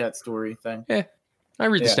Snapchat story thing. Yeah. I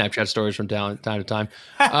read the Snapchat stories from time to time.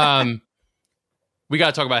 We got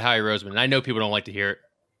to talk about Howie Roseman. I know people don't like to hear it,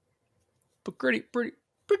 but pretty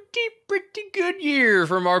good year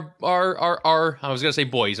from our I was going to say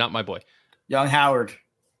boy. He's not my boy. Young Howard.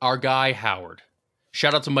 Our guy, Howard.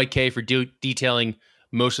 Shout out to Mike K for detailing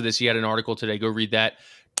most of this. He had an article today. Go read that.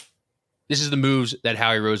 This is the moves that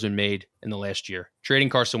Howie Roseman made in the last year. Trading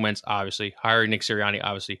Carson Wentz, obviously. Hiring Nick Sirianni,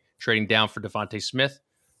 obviously. Trading down for Devontae Smith.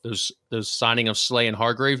 Those signing of Slay and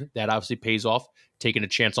Hargrave, that obviously pays off. Taking a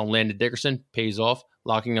chance on Landon Dickerson, pays off.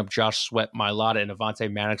 Locking up Josh Sweat, Mailata, and Avonte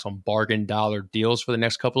Maddox on bargain dollar deals for the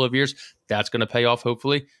next couple of years. That's going to pay off,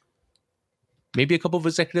 hopefully. Maybe a couple of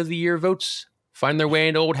Executive of the Year votes find their way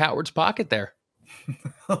into old Howard's pocket there.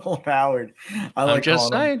 Old Howard. I'm just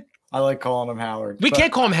saying. I like calling him Howard. We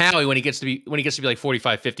can't call him Howie when he gets to be like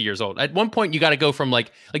 45, 50 years old. At one point, you got to go from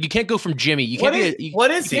like you can't go from Jimmy. You can't what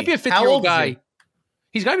is he? Can't be a 50-year-old guy.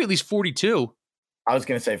 He's got to be at least 42. I was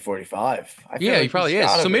gonna say 45. I feel Yeah, like he probably he's is.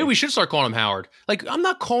 gotta So maybe be. we should start calling him Howard. Like, I'm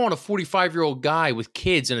not calling a 45-year-old guy with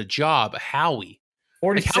kids and a job a Howie.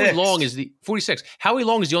 Like, 46. Howie Long is the 46. Howie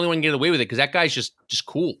Long is the only one getting away with it because that guy's just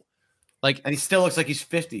cool. Like, and he still looks like he's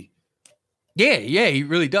 50. yeah, he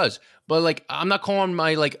really does. But like, I'm not calling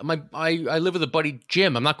I live with a buddy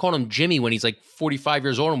Jim. I'm not calling him Jimmy when he's like 45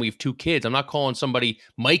 years old and we have 2 kids. I'm not calling somebody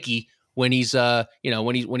Mikey when he's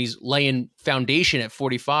when he's laying foundation at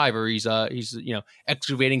 45 or he's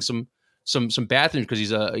excavating some bathrooms because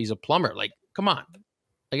he's a plumber. Like, come on.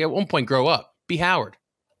 Like, at one point, grow up. Be Howard.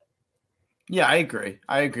 Yeah, I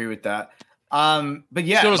agree with that. But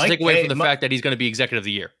yeah, Still doesn't Mike take away Kay- from the fact that he's going to be executive of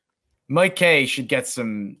the year. Mike Kay should get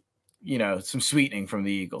some sweetening from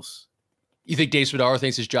the Eagles. You think Dave Spadaro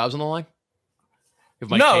thinks his job's on the line? If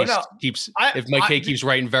Mike Kay keeps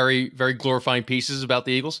writing very, very glorifying pieces about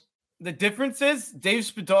the Eagles? The difference is Dave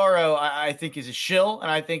Spadaro, I think, is a shill, and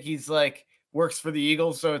I think he's like works for the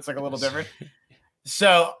Eagles, so it's like a little different.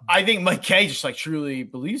 So I think Mike Kay just like truly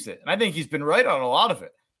believes it, and I think he's been right on a lot of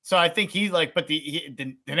it. So I think but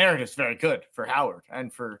the narrative is very good for Howard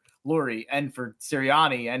and for Lurie and for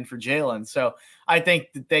Sirianni and for Jalen. So I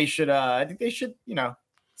think that they should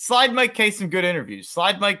slide Mike Kay some good interviews,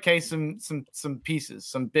 slide Mike Kay some pieces,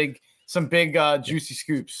 some big juicy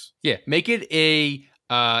scoops. Yeah, make it a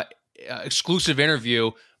exclusive interview,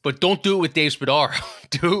 but don't do it with Dave Spadaro.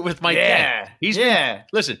 Do it with Mike Kay.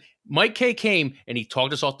 Listen, Mike Kay came and he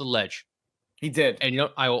talked us off the ledge. He did. And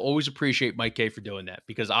I will always appreciate Mike Kay for doing that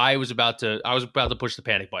because I was about to push the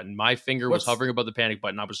panic button. My finger was hovering above the panic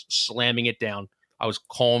button. I was slamming it down. I was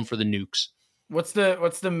calling for the nukes. What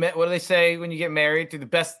do they say when you get married? Through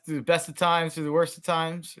the best of times, through the worst of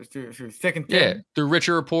times, or through thick and thin? Yeah, through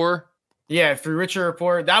richer or poor. Yeah, through richer or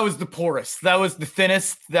poor. That was the poorest. That was the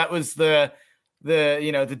thinnest. That was the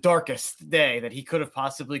darkest day that he could have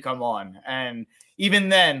possibly come on. And even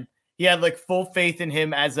then, he had like full faith in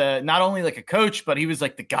him as not only like a coach, but he was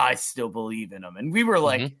like, the guys still believe in him. And we were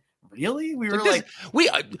like, really? We were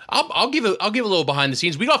I'll give a little behind the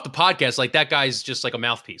scenes. We got off the podcast like that guy's just like a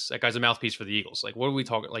mouthpiece. That guy's a mouthpiece for the Eagles. Like, what are we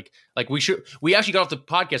talking? Like we actually got off the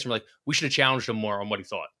podcast and we're like, we should have challenged him more on what he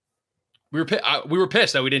thought. We were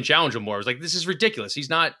pissed that we didn't challenge him more. I was like, this is ridiculous. He's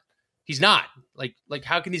not like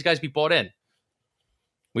how can these guys be bought in?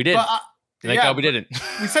 We did. Thank God we didn't.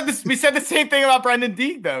 We said the same thing about Brendan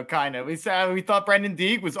Deeg, though. Kind of. We thought Brendan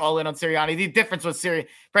Deeg was all in on Sirianni. The difference was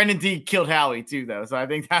Brendan Deeg killed Howie too, though. So I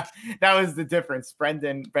think that was the difference.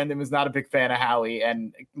 Brendan was not a big fan of Howie,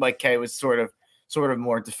 and Mike Kay was sort of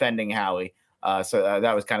more defending Howie. So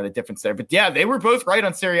that was kind of the difference there. But yeah, they were both right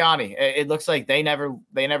on Sirianni. It looks like they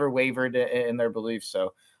never wavered in their beliefs.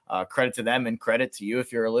 So credit to them and credit to you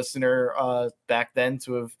if you're a listener back then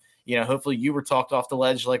to have hopefully you were talked off the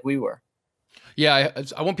ledge like we were. Yeah,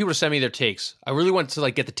 I want people to send me their takes. I really want to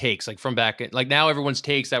like get the takes like from back like now everyone's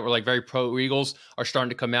takes that were like very pro Eagles are starting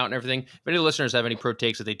to come out and everything. If any listeners have any pro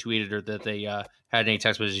takes that they tweeted or that they had any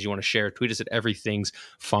text messages you want to share, tweet us at Everything's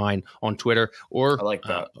Fine on Twitter or I like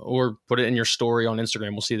that. Or put it in your story on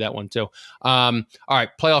Instagram. We'll see that one too. All right,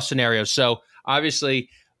 playoff scenarios. So obviously,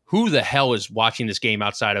 who the hell is watching this game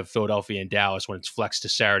outside of Philadelphia and Dallas when it's flexed to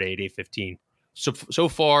Saturday at 8:15? So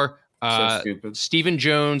far. So stupid. Stephen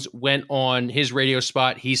Jones went on his radio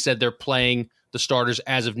spot. He said they're playing the starters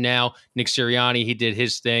as of now. Nick Sirianni, he did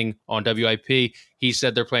his thing on WIP. He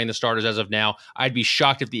said they're playing the starters as of now. I'd be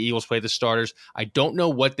shocked if the Eagles play the starters. I don't know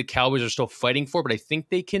what the Cowboys are still fighting for, but I think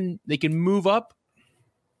they can move up.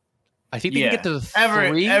 I think they can get to the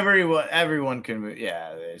 3. Everyone can move.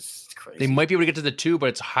 Yeah, it's crazy. They might be able to get to the 2, but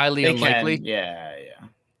it's highly unlikely. Yeah.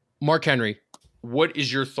 Mark Henry, what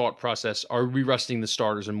is your thought process? Are we resting the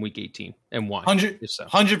starters in Week 18, and why?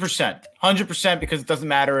 100%, because it doesn't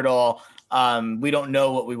matter at all. We don't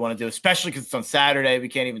know what we want to do, especially because it's on Saturday. We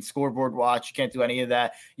can't even scoreboard watch. You can't do any of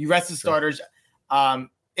that. You rest the starters.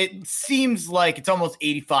 It seems like it's almost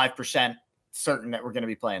 85% certain that we're going to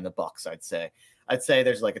be playing the Bucs. I'd say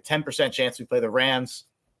there's like a 10% chance we play the Rams,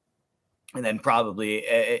 and then probably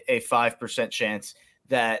a 5% chance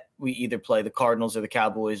that we either play the Cardinals or the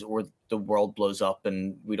Cowboys, or the world blows up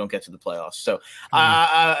and we don't get to the playoffs. So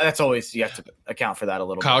that's always, you have to account for that a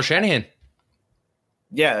little Kyle bit. Shanahan.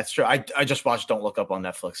 Yeah, that's true. I just watched Don't Look Up on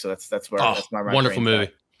Netflix. So that's where that's my wonderful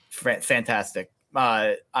movie. Fantastic.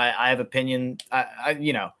 I have opinion. I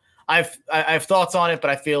have thoughts on it, but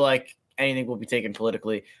I feel like anything will be taken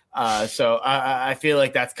politically. So I feel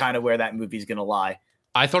like that's kind of where that movie is going to lie.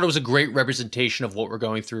 I thought it was a great representation of what we're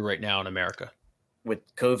going through right now in America.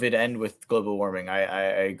 With COVID and with global warming. I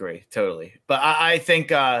agree totally. But I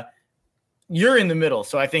think you're in the middle.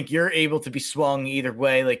 So I think you're able to be swung either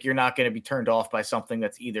way. Like you're not going to be turned off by something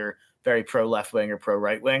that's either very pro left wing or pro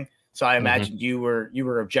right wing. So I imagine you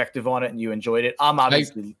were objective on it and you enjoyed it. I'm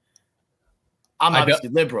obviously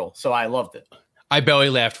liberal, so I loved it. I belly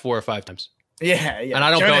laughed 4 or 5 times. Yeah. And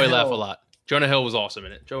I don't belly laugh a lot. Jonah Hill was awesome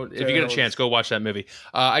in it. If you get a chance, go watch that movie.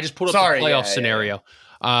 I just pulled up the playoff scenario.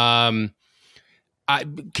 Yeah.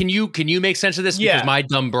 Can you make sense of this? Because my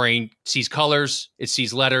dumb brain sees colors, it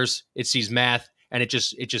sees letters, it sees math, and it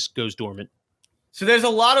just goes dormant. So there's a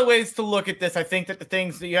lot of ways to look at this. I think that the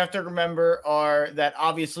things that you have to remember are that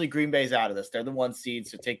obviously Green Bay's out of this. They're the 1 seed,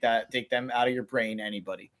 so take them out of your brain,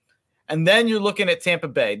 anybody. And then you're looking at Tampa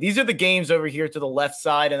Bay. These are the games over here to the left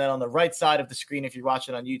side, and then on the right side of the screen, if you're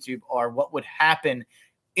watching on YouTube, are what would happen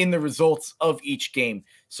in the results of each game.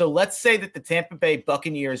 So let's say that the Tampa Bay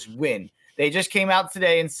Buccaneers win. They just came out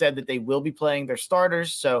today and said that they will be playing their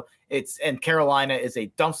starters. And Carolina is a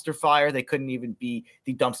dumpster fire. They couldn't even be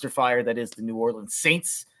the dumpster fire that is the New Orleans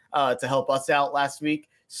Saints to help us out last week.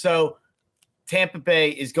 So Tampa Bay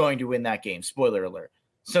is going to win that game. Spoiler alert.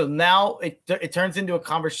 So now it turns into a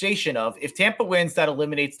conversation of if Tampa wins, that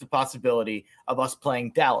eliminates the possibility of us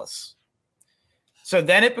playing Dallas. So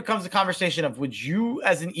then it becomes a conversation of would you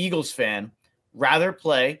as an Eagles fan rather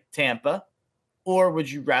play Tampa or would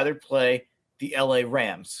you rather play the LA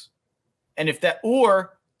Rams? And if that,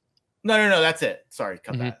 or no, that's it. Sorry,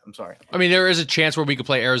 cut that. I'm sorry. I mean, there is a chance where we could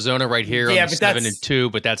play Arizona right here on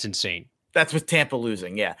 7-2, but that's insane. That's with Tampa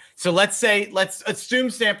losing. Yeah. So let's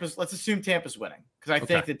assume Tampa's winning. Because I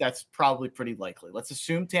think that's probably pretty likely. Let's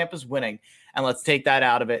assume Tampa's winning and let's take that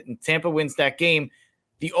out of it. And Tampa wins that game.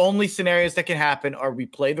 The only scenarios that can happen are we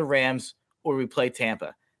play the Rams or we play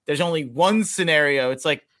Tampa. There's only one scenario. It's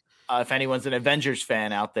like if anyone's an Avengers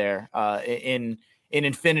fan out there in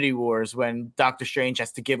Infinity Wars when Doctor Strange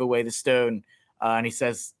has to give away the stone and he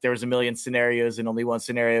says there was a million scenarios and only one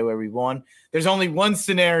scenario where we won. There's only one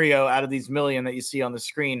scenario out of these million that you see on the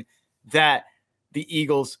screen that the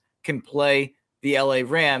Eagles can play the LA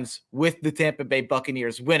Rams with the Tampa Bay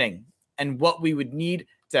Buccaneers winning. And what we would need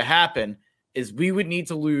to happen is we would need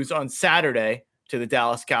to lose on Saturday to the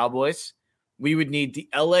Dallas Cowboys. We would need the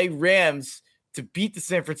LA Rams to beat the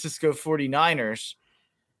San Francisco 49ers.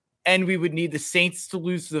 And we would need the Saints to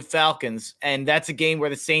lose to the Falcons. And that's a game where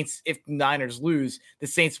the Saints, if the Niners lose, the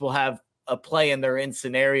Saints will have a play in their in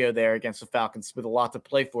scenario there against the Falcons with a lot to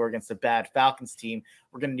play for against a bad Falcons team.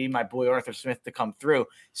 We're going to need my boy Arthur Smith to come through.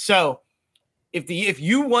 So if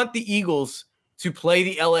you want the Eagles to play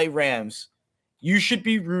the LA Rams, you should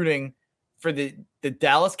be rooting for the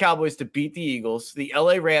Dallas Cowboys to beat the Eagles, the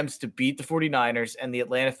LA Rams to beat the 49ers, and the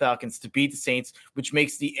Atlanta Falcons to beat the Saints, which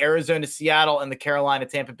makes the Arizona, Seattle, and the Carolina,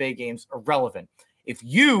 Tampa Bay games irrelevant. If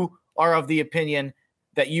you are of the opinion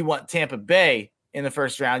that you want Tampa Bay in the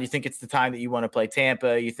first round, you think it's the time that you want to play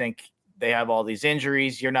Tampa, you think they have all these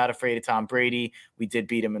injuries, you're not afraid of Tom Brady. We did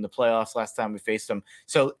beat him in the playoffs last time we faced him.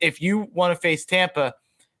 So if you want to face Tampa,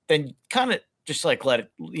 then kind of just like let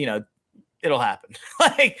it, it'll happen.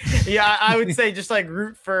 I would say just like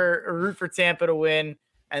root for Tampa to win,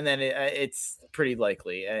 and then it's pretty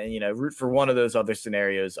likely. And root for one of those other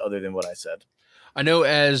scenarios other than what I said. I know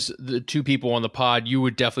as the two people on the pod, you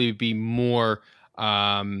would definitely be more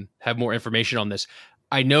have more information on this.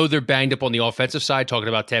 I know they're banged up on the offensive side. Talking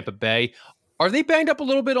about Tampa Bay, are they banged up a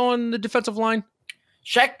little bit on the defensive line?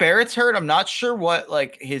 Shaq Barrett's hurt. I'm not sure what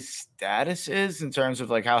his status is in terms of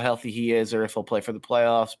how healthy he is or if he'll play for the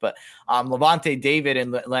playoffs. But Levante David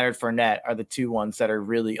and Leonard Fournette are the two ones that are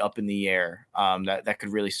really up in the air. That could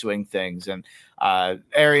really swing things. And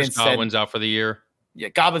Arians said Godwin's out for the year. Yeah,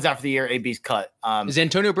 Godwin's out for the year. AB's cut. Is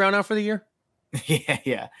Antonio Brown out for the year?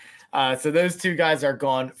 Yeah. So those two guys are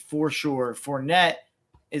gone for sure. Fournette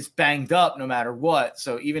is banged up no matter what.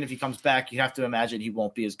 So even if he comes back, you have to imagine he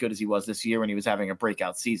won't be as good as he was this year when he was having a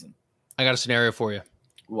breakout season. I got a scenario for you.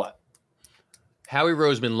 What? Howie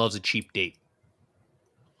Roseman loves a cheap date.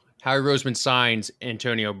 Howie Roseman signs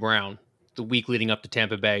Antonio Brown the week leading up to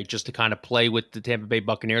Tampa Bay just to kind of play with the Tampa Bay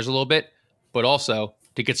Buccaneers a little bit, but also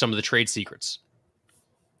to get some of the trade secrets.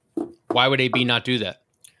 Why would AB not do that?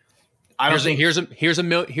 Here's the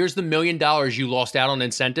 $1 million you lost out on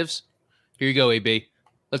incentives. Here you go, AB.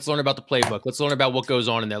 Let's learn about the playbook. Let's learn about what goes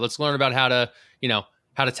on in there. Let's learn about how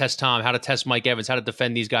to test Tom, how to test Mike Evans, how to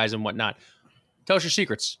defend these guys and whatnot. Tell us your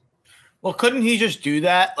secrets. Well, couldn't he just do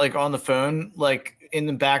that on the phone, in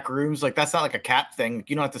the back rooms? That's not a cap thing.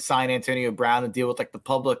 You don't have to sign Antonio Brown and deal with the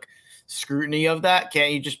public scrutiny of that.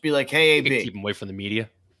 Can't you just be hey, AB? Keep him away from the media.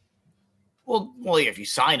 Well, yeah, if you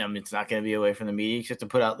sign him, it's not going to be away from the media. You have to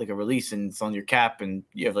put out like a release and it's on your cap, and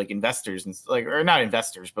you have like investors and like, or not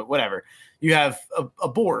investors, but whatever. You have a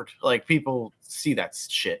board. Like people see that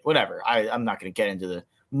shit. Whatever. I'm not going to get into the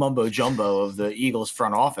mumbo jumbo of the Eagles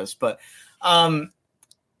front office, but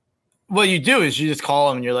what you do is you just call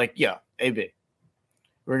them and you're like, "Yo, AB,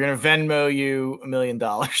 we're going to Venmo you $1 million."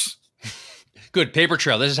 Good paper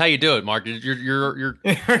trail. This is how you do it, Mark. You're going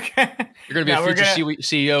to be a future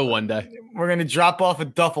CEO one day. We're going to drop off a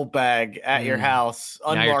duffel bag at your house,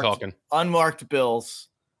 unmarked bills,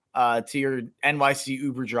 to your NYC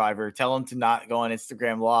Uber driver. Tell him to not go on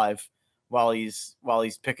Instagram Live while he's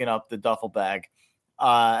picking up the duffel bag,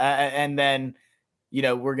 and then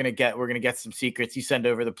we're gonna get some secrets. You send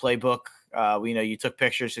over the playbook. We know you took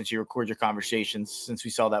pictures since you record your conversations. Since we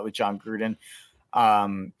saw that with John Gruden.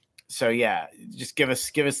 So yeah, just give us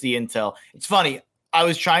the intel. It's funny. I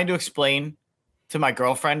was trying to explain to my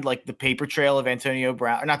girlfriend like the paper trail of Antonio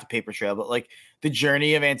Brown, or not the paper trail, but like the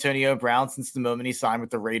journey of Antonio Brown since the moment he signed with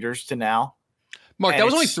the Raiders to now. Mark, that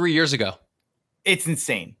was only 3 years ago. It's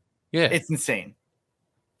insane. Yeah, it's insane.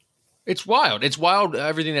 It's wild. It's wild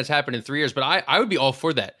everything that's happened in 3 years. But I would be all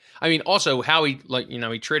for that. I mean, also how he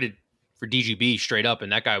he traded for DGB straight up,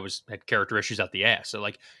 and that guy had character issues out the ass. So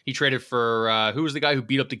like he traded for who was the guy who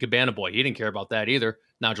beat up the Cabana boy? He didn't care about that either.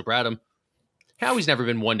 Nigel Bradham. Howie's never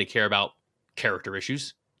been one to care about character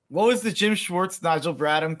issues. What was the Jim Schwartz Nigel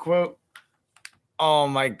Bradham quote? Oh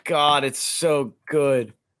my God, it's so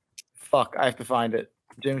good. Fuck, I have to find it.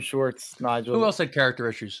 Jim Schwartz, Nigel. Who else had character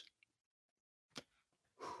issues?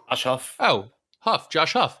 Josh Huff. Oh,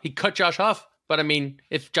 Josh Huff. He cut Josh Huff. But I mean,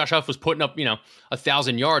 if Josh Huff was putting up,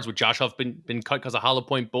 1,000 yards, would Josh Huff been cut because of hollow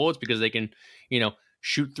point bullets because they can,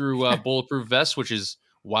 shoot through bulletproof vests, which is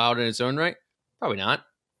wild in its own right? Probably not.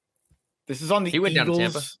 This is on the He went down to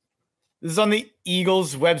Tampa. This is on the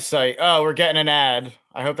Eagles website. Oh, we're getting an ad.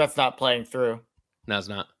 I hope that's not playing through. No, it's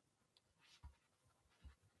not.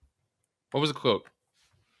 What was the quote?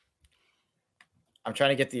 I'm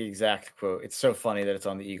trying to get the exact quote. It's so funny that it's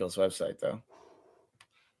on the Eagles website, though.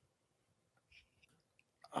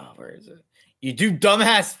 Oh, where is it? You do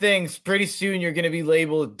dumbass things. Pretty soon you're going to be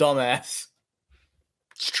labeled a dumbass.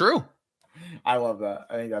 It's true. I love that.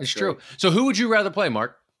 I think that's true. So who would you rather play,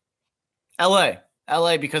 Mark?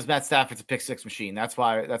 LA, because Matt Stafford's a pick six machine. That's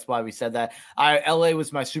why we said that. LA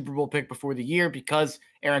was my Super Bowl pick before the year because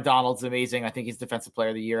Aaron Donald's amazing. I think he's defensive player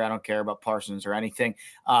of the year. I don't care about Parsons or anything.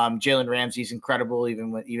 Jalen Ramsey's incredible,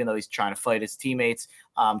 even though he's trying to fight his teammates.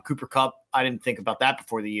 Cooper Kupp, I didn't think about that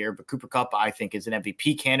before the year, but Cooper Kupp, I think, is an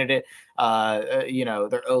MVP candidate.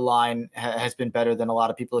 Their O-line has been better than a lot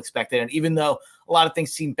of people expected. And even though a lot of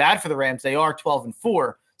things seem bad for the Rams, they are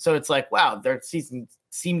 12-4. So it's like, wow, their season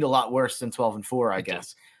seemed a lot worse than 12-4, I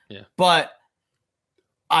guess. Yeah. But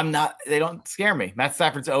they don't scare me. Matt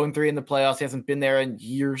Stafford's 0-3 in the playoffs. He hasn't been there in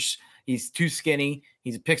years. He's too skinny.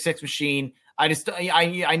 He's a pick six machine.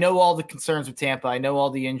 I know all the concerns with Tampa. I know all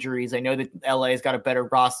the injuries. I know that LA's got a better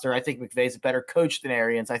roster. I think McVay's a better coach than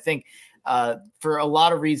Arians. I think for a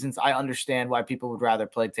lot of reasons, I understand why people would rather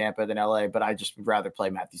play Tampa than LA, but I just would rather play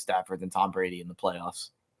Matthew Stafford than Tom Brady in the playoffs.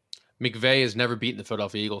 McVay has never beaten the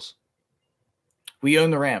Philadelphia Eagles. We own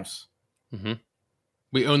the Rams. Mm-hmm.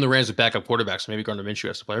 We own the Rams with backup quarterbacks, so maybe Gardner Minshew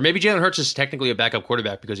has to play. Or maybe Jalen Hurts is technically a backup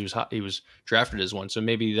quarterback because he was drafted as one. So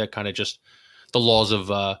maybe that kind of just the laws of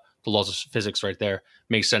physics right there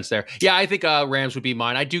makes sense there. Yeah, I think Rams would be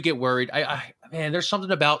mine. I do get worried. Man, there's something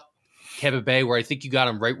about Tampa Bay where I think you got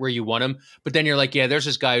him right where you want him, but then you're like, yeah, there's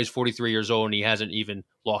this guy who's 43 years old and he hasn't even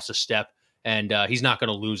lost a step, and he's not going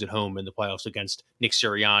to lose at home in the playoffs against Nick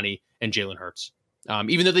Sirianni and Jalen Hurts.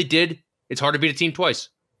 Even though they did, it's hard to beat a team twice.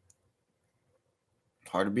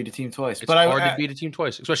 Hard to beat a team twice. It's hard to beat a team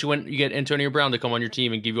twice, especially when you get Antonio Brown to come on your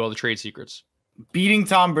team and give you all the trade secrets. Beating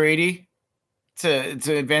Tom Brady to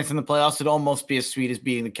advance in the playoffs would almost be as sweet as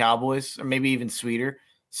beating the Cowboys, or maybe even sweeter.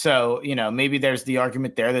 So, maybe there's the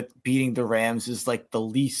argument there that beating the Rams is like the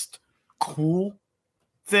least cool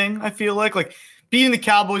thing, I feel like beating the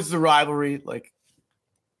Cowboys is a rivalry. Like,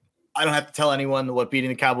 I don't have to tell anyone what beating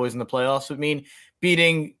the Cowboys in the playoffs would mean.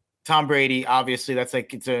 Beating Tom Brady, obviously, that's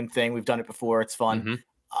like its own thing. We've done it before. It's fun.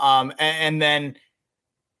 Mm-hmm. And then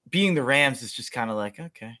beating the Rams is just kind of like,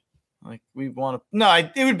 okay, like we want to. No,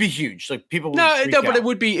 it would be huge. Like people. But it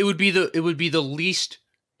would be the least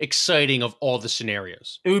exciting of all the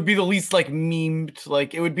scenarios. It would be the least like memed.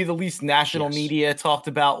 Like it would be the least national media talked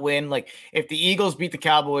about win. Like if the Eagles beat the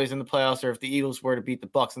Cowboys in the playoffs, or if the Eagles were to beat the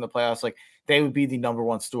Bucs in the playoffs, like they would be the number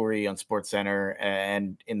one story on SportsCenter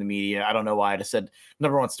and in the media. I don't know why I just said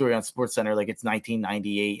number one story on SportsCenter like it's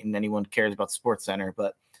 1998 and anyone cares about SportsCenter,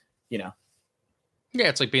 but Yeah,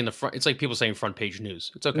 it's like being the front. It's like people saying front page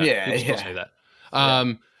news. It's okay. Yeah, People still say that.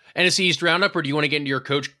 NFC East roundup, or do you want to get into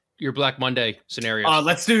your Black Monday scenarios?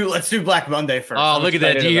 Let's do Black Monday first. Oh, look at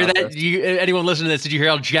that! Did you hear that? Anyone listen to this? Did you hear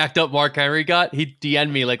how jacked up Mark Henry got? He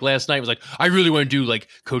DM'd me like last night. Was like, I really want to do like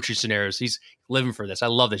coaching scenarios. He's living for this. I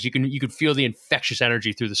love this. You can feel the infectious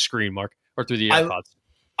energy through the screen, Mark, or through the AirPods.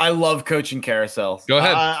 I love coaching carousels. Go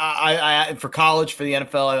ahead. I for college, for the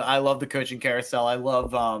NFL, I love the coaching carousel. I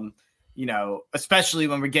love especially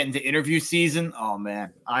when we're getting to interview season. Oh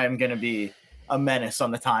man, I am going to be a menace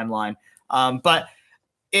on the timeline. But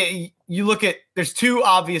you look at, there's two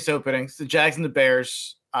obvious openings. The Jags and the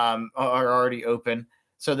Bears are already open.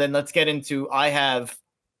 So then let's get into, I have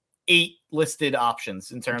 8 listed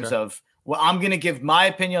options in terms of what I'm going to give my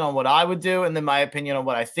opinion on what I would do, and then my opinion on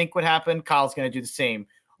what I think would happen. Kyle's going to do the same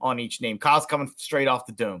on each name. Kyle's coming straight off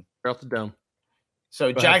the dome. Straight off the dome.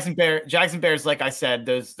 So Jags and Bears, like I said,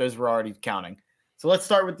 those were already counting. So let's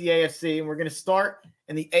start with the AFC, and we're going to start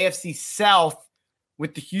in the AFC South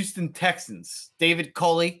with the Houston Texans. David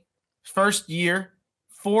Culley, first year,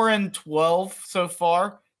 4-12 so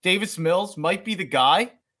far. Davis Mills might be the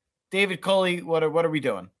guy. David Culley, what are we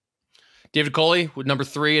doing? David Culley, with number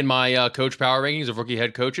 3 in my coach power rankings of rookie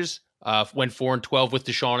head coaches. Went 4-12 with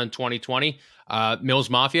Deshaun in 2020. Mills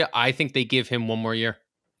Mafia, I think they give him one more year.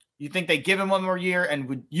 You think they give him one more year,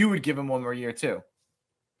 and you would give him one more year too?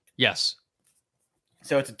 Yes.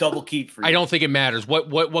 So it's a double keep for you. I don't think it matters.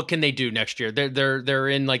 What can they do next year? They're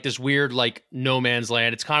in like this weird like no man's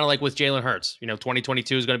land. It's kind of like with Jalen Hurts.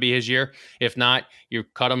 2022 is going to be his year. If not, you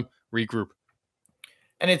cut him, regroup.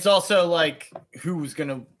 And it's also like, who's going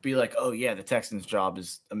to be like, oh yeah, the Texans' job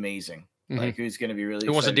is amazing. Mm-hmm. Like, who's going to be really?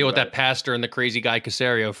 Who wants to deal with that pastor and the crazy guy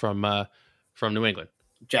Caserio from New England?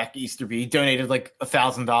 Jack Easterby. He donated like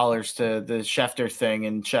 $1,000 to the Schefter thing,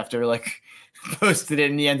 and Schefter like posted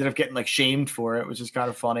it, and he ended up getting like shamed for it, which is kind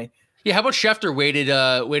of funny. Yeah, how about Schefter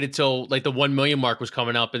waited till like the 1 million mark was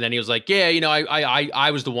coming up, and then he was like, yeah,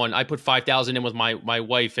 I was the one. I put 5,000 in with my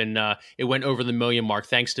wife, and it went over the 1 million mark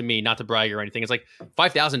thanks to me, not to brag or anything. It's like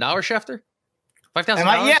 $5,000, Schefter.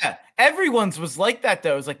 $5,000. Yeah, everyone's was like that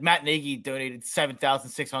though. It's like Matt Nagy donated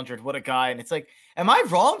 $7,600. What a guy! And it's like, am I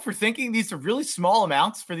wrong for thinking these are really small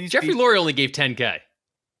amounts for these? Jeffrey Lurie only gave $10K.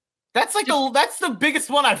 That's like that's the biggest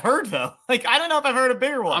one I've heard though. Like, I don't know if I've heard a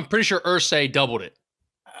bigger one. I'm pretty sure Irsay doubled it.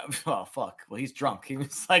 Oh fuck! Well, he's drunk. He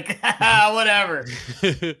was like, whatever.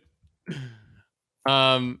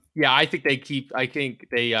 Yeah, I think they keep. I think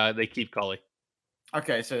they keep Culley.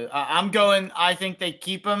 Okay, so I'm going. I think they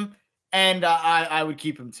keep him, and I would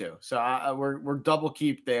keep him too. So we're double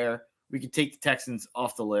keep there. We can take the Texans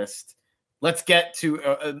off the list. Let's get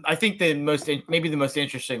to. I think maybe the most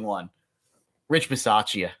interesting one, Rich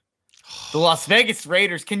Bisaccia. The Las Vegas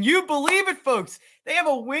Raiders. Can you believe it, folks? They have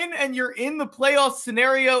a win, and you're in the playoff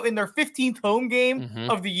scenario in their 15th home game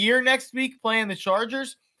of the year next week, playing the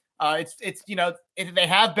Chargers. They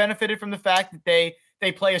have benefited from the fact that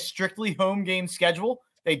they play a strictly home game schedule.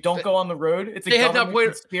 They don't go on the road. It's a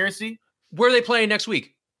government conspiracy. Where are they playing next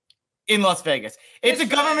week? In Las Vegas. It's a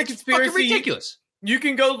government conspiracy. Fucking ridiculous. You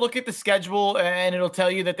can go look at the schedule, and it'll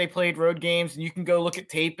tell you that they played road games, and you can go look at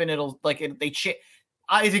tape, and it'll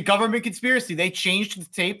it's a government conspiracy. They changed the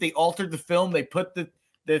tape. They altered the film. They put the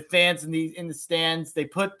fans in the stands. They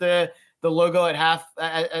put the logo at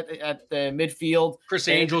the midfield. Chris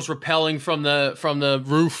Angel's rappelling from the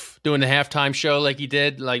roof, doing the halftime show like he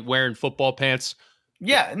did, like wearing football pants.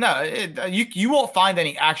 Yeah, no, you won't find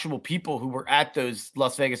any actual people who were at those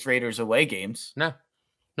Las Vegas Raiders away games. No,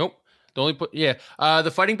 nope.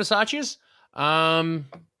 The Fighting Bisaccias.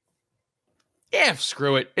 Yeah,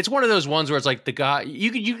 screw it. It's one of those ones where it's like the guy, you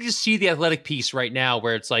can just see the athletic piece right now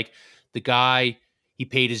where it's like the guy, he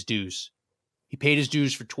paid his dues. He paid his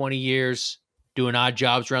dues for 20 years doing odd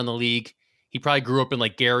jobs around the league. He probably grew up in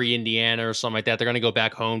like Gary, Indiana or something like that. They're going to go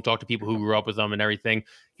back home, talk to people who grew up with them and everything.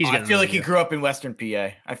 I feel like he grew up in Western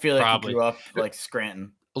PA. I feel like he grew up like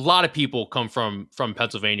Scranton. A lot of people come from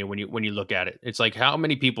Pennsylvania when you look at it. It's like, how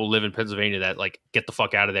many people live in Pennsylvania that like get the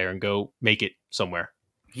fuck out of there and go make it somewhere?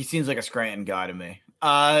 He seems like a Scranton guy to me.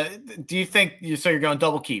 Do you think so? You're going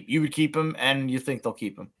double keep. You would keep him, and you think they'll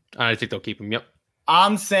keep him? I think they'll keep him. Yep.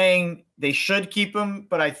 I'm saying they should keep him,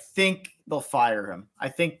 but I think they'll fire him. I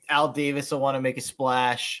think Al Davis will want to make a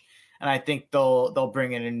splash, and I think they'll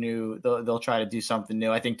bring in a new. They'll try to do something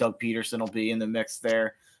new. I think Doug Peterson will be in the mix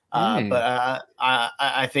there, but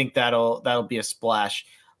I think that'll be a splash.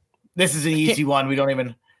 This is an easy one. We don't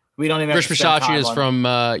even. Rich Bisaccia is from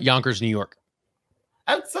Yonkers, New York.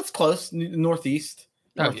 That's close. Northeast.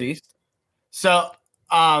 So,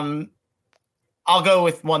 I'll go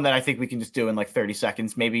with one that I think we can just do in like 30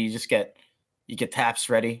 seconds. Maybe you You get taps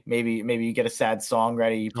ready. Maybe you get a sad song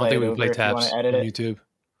ready. You I don't play think it we over play if you want taps to on edit it. YouTube.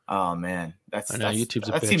 Oh man, I know YouTube's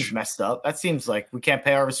a that bitch. seems messed up. That seems like we can't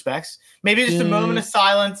pay our respects. Maybe just a moment of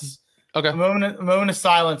silence. Okay. A moment of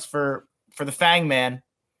silence for the Fang Man,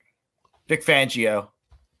 Vic Fangio,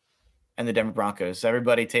 and the Denver Broncos.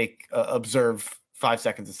 Everybody observe 5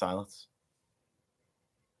 seconds of silence.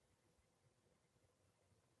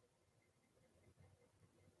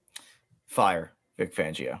 Fire Vic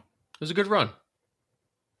Fangio. It was a good run.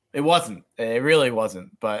 It wasn't. It really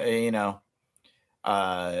wasn't. But I'm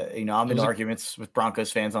in arguments with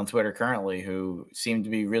Broncos fans on Twitter currently who seem to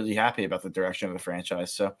be really happy about the direction of the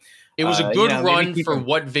franchise. So it was a good run for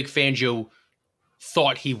what Vic Fangio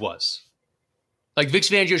thought he was. Like Vic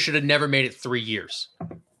Fangio should have never made it 3 years.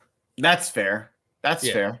 That's fair. That's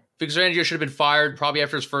fair. Vic Fangio should have been fired probably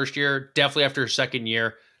after his first year, definitely after his second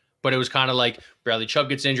year. But it was kind of like Bradley Chubb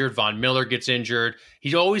gets injured, Von Miller gets injured.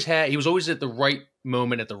 He was always at the right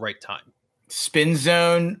moment at the right time. Spin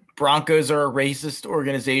zone. Broncos are a racist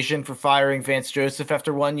organization for firing Vance Joseph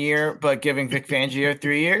after 1 year, but giving Vic Fangio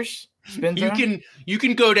 3 years. Spin zone. You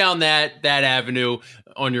can go down that avenue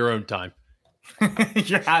on your own time.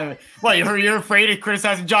 You're afraid of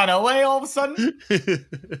criticizing John Elway all of a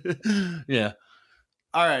sudden? Yeah.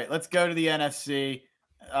 All right, let's go to the NFC.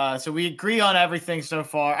 So we agree on everything so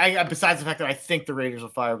far. Besides the fact that I think the Raiders will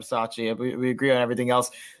fire Bisaccia, we agree on everything else.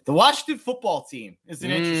 The Washington football team is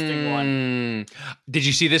an interesting one. Did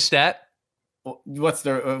you see this stat? What's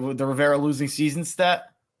the Rivera losing season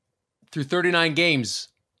stat? Through 39 games,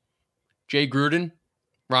 Jay Gruden,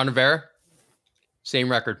 Ron Rivera, same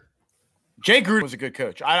record. Jay Gruden was a good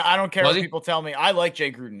coach. I don't care what people tell me. I like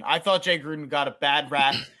Jay Gruden. I thought Jay Gruden got a bad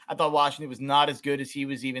rap. I thought Washington was not as good as he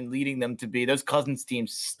was even leading them to be. Those Cousins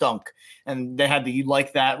teams stunk, and they had the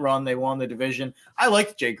like that run. They won the division. I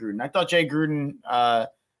liked Jay Gruden. I thought Jay Gruden, I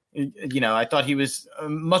thought he was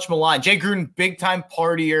much maligned. Jay Gruden, big time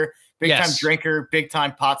partier, big time drinker, big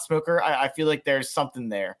time pot smoker. I feel like there's something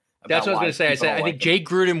there. That's what I was going to say. I think Jay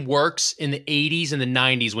Gruden works in the 80s and the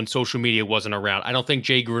 90s when social media wasn't around. I don't think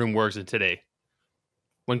Jay Gruden works in today.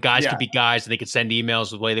 When guys could be guys and they could send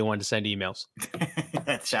emails the way they wanted to send emails.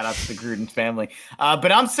 Shout out to the Gruden family.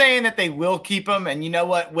 But I'm saying that they will keep him. And you know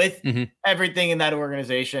what? With everything in that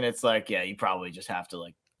organization, it's like, you probably just have to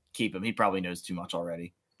keep him. He probably knows too much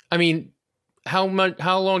already. I mean, how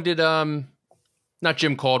long did not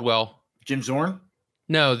Jim Caldwell? Jim Zorn?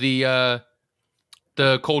 No, the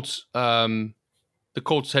Colts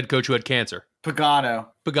head coach who had cancer.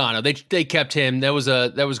 Pagano. They kept him. That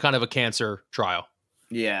was kind of a cancer trial.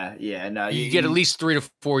 Yeah. No, you get at least 3 to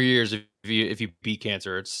 4 years if you beat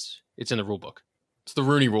cancer. It's in the rule book. It's the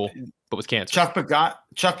Rooney Rule, but with cancer. Chuck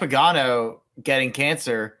Pagano getting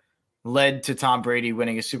cancer led to Tom Brady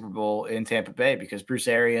winning a Super Bowl in Tampa Bay because Bruce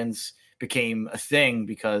Arians became a thing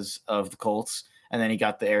because of the Colts, and then he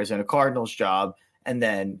got the Arizona Cardinals job, and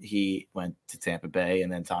then he went to Tampa Bay,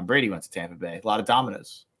 and then Tom Brady went to Tampa Bay. A lot of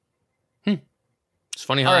dominoes. It's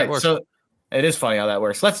funny how that works. So it is funny how that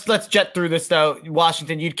works. Let's jet through this though.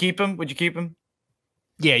 Washington, you'd keep him? Would you keep him?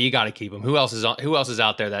 Yeah, you got to keep him. Who else is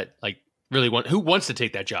out there that really who wants to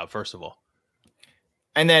take that job? First of all,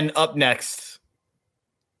 and then up next,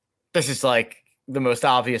 this is the most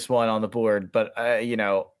obvious one on the board, but I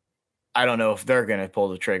don't know if they're gonna pull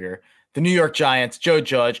the trigger. The New York Giants, Joe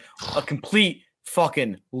Judge, a complete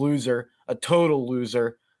fucking loser, a total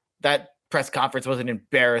loser. That press conference was an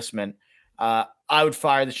embarrassment. I would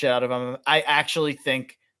fire the shit out of him. I actually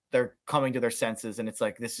think they're coming to their senses, and it's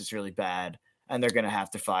this is really bad, and they're going to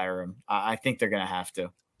have to fire him. I think they're going to have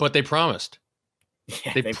to. But they promised.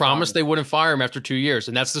 Yeah, they promised they wouldn't fire him after 2 years,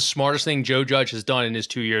 and that's the smartest thing Joe Judge has done in his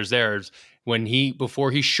 2 years there. Is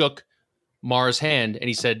before he shook Mara's hand and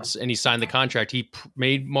he signed the contract, he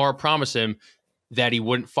made Mara promise him that he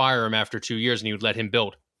wouldn't fire him after 2 years and he would let him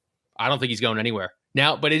build. I don't think he's going anywhere.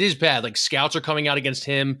 Now, but it is bad. Scouts are coming out against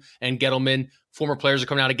him and Gettleman. Former players are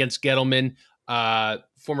coming out against Gettleman.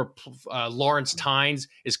 Former Lawrence Tynes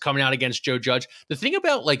is coming out against Joe Judge. The thing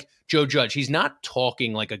about Joe Judge, he's not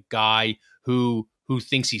talking like a guy who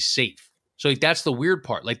thinks he's safe. So that's the weird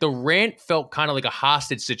part. The rant felt kind of like a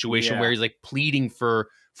hostage situation where he's pleading for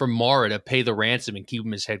Mara to pay the ransom and keep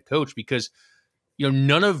him as head coach because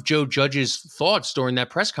none of Joe Judge's thoughts during that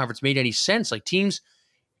press conference made any sense. Teams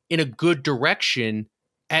in a good direction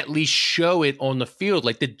at least show it on the field.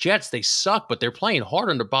 The Jets, they suck, but they're playing hard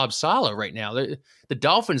under Bob Saleh right now. The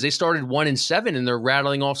Dolphins, they started 1-7 and they're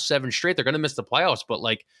rattling off 7 straight. They're going to miss the playoffs, but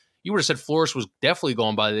you would have said Flores was definitely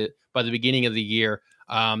gone by the beginning of the year.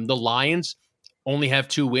 The Lions, only have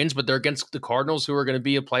 2 wins, but they're against the Cardinals, who are going to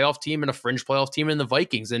be a playoff team and a fringe playoff team, and the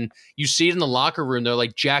Vikings. And you see it in the locker room. They're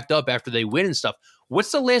like jacked up after they win and stuff.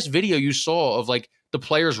 What's the last video you saw of like the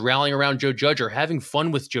players rallying around Joe Judge or having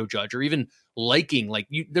fun with Joe Judge or even liking? Like,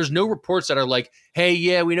 there's no reports that are like, hey,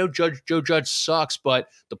 yeah, we know Joe Judge sucks, but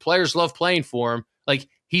the players love playing for him. Like,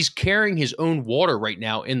 he's carrying his own water right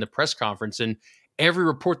now in the press conference. And every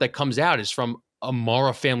report that comes out is from a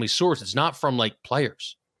Mara family source. It's not from like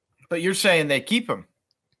players. But you're saying they keep him.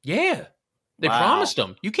 Yeah. They promised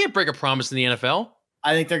him. You can't break a promise in the NFL.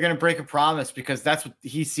 I think they're going to break a promise because that's what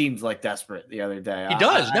he seemed like desperate the other day. He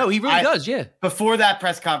does. He really does. Yeah. Before that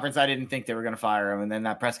press conference, I didn't think they were going to fire him. And then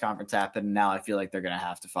that press conference happened. And now I feel like they're going to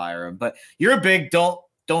have to fire him. But you're a big don't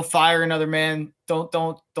fire another man. Don't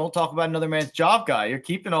talk about another man's job guy. You're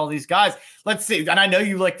keeping all these guys. Let's see. And I know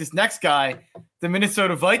you like this next guy, the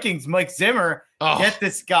Minnesota Vikings, Mike Zimmer. Oh. Get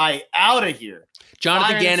this guy out of here.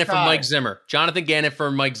 Jonathan Gannon for Mike Zimmer. Jonathan Gannon for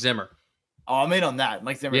Mike Zimmer. Oh, I'm in on that.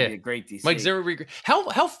 Mike Zimmer would be a great DC. Mike Zimmer would be great.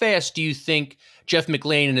 How fast do you think Jeff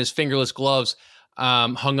McLane and his fingerless gloves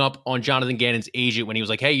hung up on Jonathan Gannon's agent when he was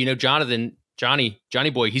like, hey, Johnny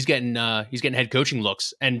boy, he's getting head coaching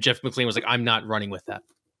looks. And Jeff McLane was like, I'm not running with that.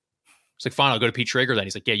 It's like, fine, I'll go to Pete Traeger then.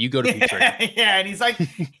 He's like, yeah, you go to Pete Traeger. Yeah, and he's like,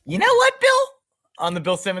 you know what, Bill? On the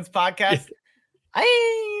Bill Simmons podcast,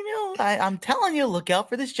 I'm telling you, look out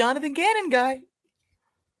for this Jonathan Gannon guy.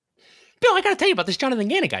 Bill, I got to tell you about this Jonathan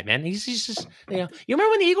Gannon guy, man. He's just, you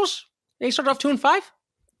remember when the Eagles, they started off 2-5?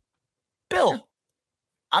 Bill,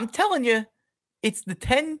 I'm telling you, it's the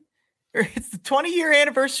 20-year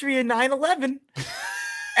anniversary of 9/11,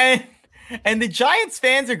 and the Giants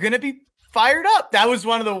fans are going to be fired up. That was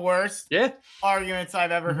one of the worst arguments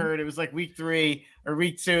I've ever heard. It was like week 3 or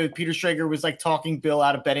week 2. Peter Schrager was like talking Bill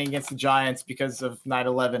out of betting against the Giants because of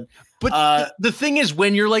 9/11. But the thing is,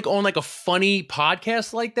 when you're like on like a funny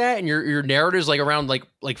podcast like that, and your narrative's like around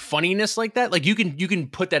like funniness like that, like you can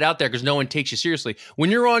put that out there because no one takes you seriously.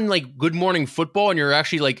 When you're on like Good Morning Football and you're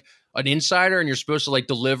actually like an insider and you're supposed to like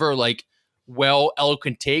deliver like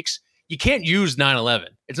eloquent takes, you can't use 9/11.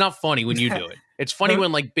 It's not funny when you do it. It's funny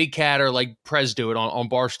when like Big Cat or like Prez do it on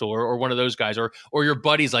Barstool or one of those guys, or your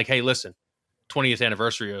buddy's like, hey, listen, 20th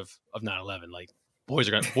anniversary of 9/11. Like boys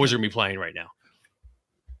are gonna be playing right now.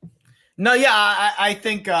 No, yeah, I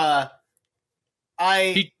think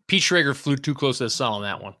Pete Schrager flew too close to the sun on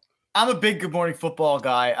that one. I'm a big Good Morning Football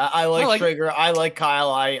guy. I like Schrager. I like Kyle.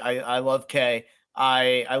 I love Kay.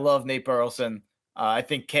 I love Nate Burleson. I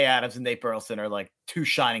think Kay Adams and Nate Burleson are like 2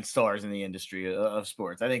 shining stars in the industry of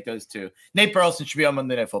sports. I think those two. Nate Burleson should be on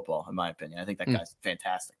Monday Night Football, in my opinion. I think that guy's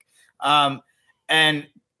fantastic. And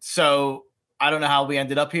so I don't know how we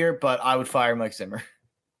ended up here, but I would fire Mike Zimmer.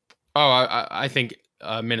 Oh, I think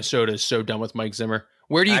Minnesota is so done with Mike Zimmer.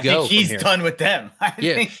 Where do you go? I think he's done with them.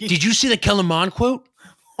 Did you see the Kellen Mond quote?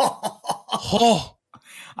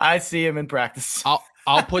 I see him in practice.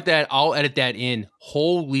 I'll put that. I'll edit that in.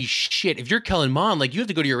 Holy shit! If you're Kellen Mond, like you have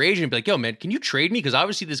to go to your agent and be like, "Yo, man, can you trade me? Because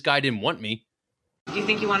obviously this guy didn't want me." Do you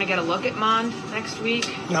think you want to get a look at Mond next week?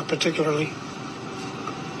 Not particularly.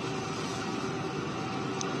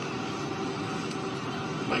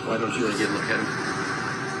 Mike, why don't you want to get a look at him?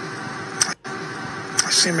 I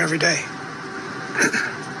see him every day.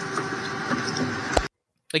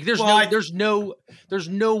 Like there's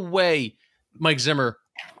no way Mike Zimmer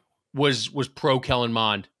was pro Kellen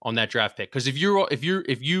Mond on that draft pick. Because if you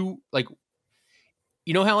like,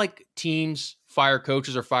 you know how like teams fire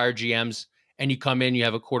coaches or fire GMs, and you come in, you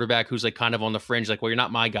have a quarterback who's like kind of on the fringe, like, well, you're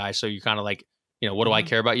not my guy, so you're kind of like, what do I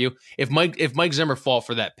care about you? If Mike Zimmer fought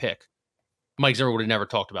for that pick, Mike Zimmer would have never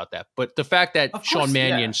talked about that. But the fact that Sean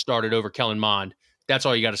Mannion started over Kellen Mond, that's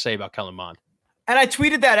all you got to say about Kellen Mond. And I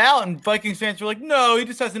tweeted that out, and Vikings fans were like, no, he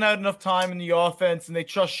just hasn't had enough time in the offense, and they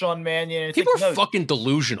trust Sean Mannion. And people are fucking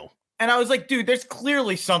delusional. And I was like, dude, there's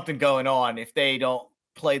clearly something going on if they don't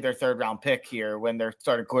play their 3rd-round pick here when their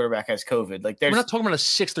starting quarterback has COVID. Like, we're not talking about a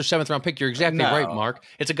 6th or 7th-round pick. You're exactly right, Mark.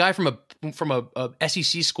 It's a guy from a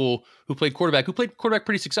SEC school who played quarterback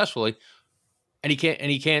pretty successfully, and he can't.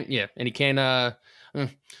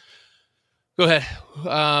 Go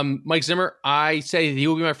ahead. Mike Zimmer, I say he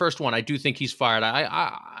will be my first one. I do think he's fired.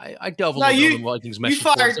 I delve a little bit on the Vikings message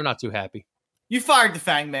boards. They're not too happy. You fired the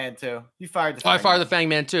Fang Man too. I fired the Fang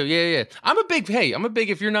Man too. Yeah. I'm a big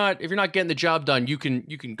if you're not getting the job done, you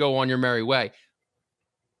can go on your merry way.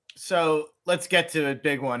 So let's get to a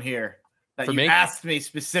big one here. For me? Asked me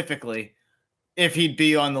specifically if he'd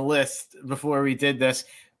be on the list before we did this.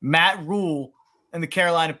 Matt Rule and the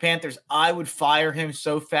Carolina Panthers, I would fire him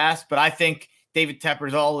so fast, but I think David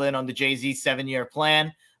Tepper's all in on the Jay-Z 7-year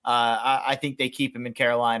plan. I think they keep him in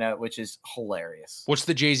Carolina, which is hilarious. What's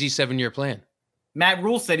the Jay-Z 7-year plan? Matt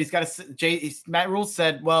Rule said Matt Rule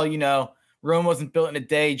said, well, Rome wasn't built in a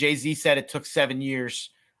day. Jay-Z said it took 7 years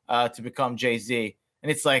to become Jay-Z.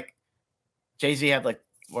 And it's like Jay-Z had like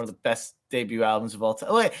one of the best debut albums of all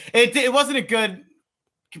time. It wasn't a good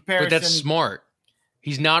comparison. But that's smart.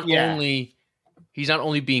 He's not only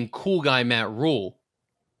being cool guy Matt Rule,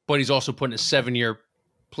 but he's also putting a 7-year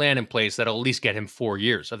plan in place that'll at least get him 4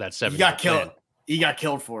 years of that 7 year plan. He got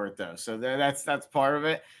killed for it though. So that's part of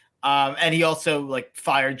it. And he also like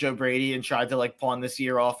fired Joe Brady and tried to like pawn this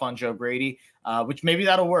year off on Joe Brady, which maybe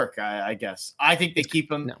that'll work. I guess. I think they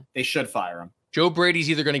keep him. No. They should fire him. Joe Brady's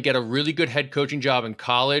either going to get a really good head coaching job in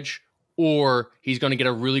college, or he's going to get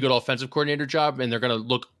a really good offensive coordinator job, and they're going to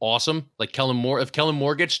look awesome. Like Kellen Moore. If Kellen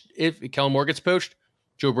Moore gets poached,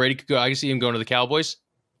 Joe Brady could go. I can see him going to the Cowboys,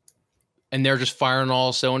 and they're just firing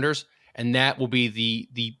all cylinders. And that will be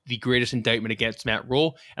the greatest indictment against Matt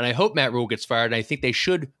Rule. And I hope Matt Rule gets fired. And I think they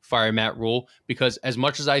should fire Matt Rule, because as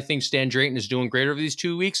much as I think Stan Drayton is doing great over these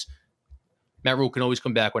 2 weeks, Matt Rule can always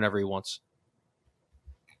come back whenever he wants.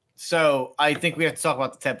 So I think we have to talk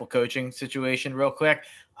about the Temple coaching situation real quick.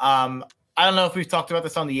 I don't know if we've talked about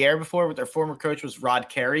this on the air before, but their former coach was Rod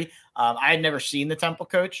Carey. I had never seen the Temple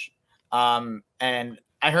coach. And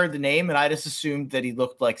I heard the name and I just assumed that he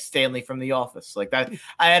looked like Stanley from The Office. Like that,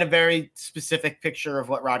 I had a very specific picture of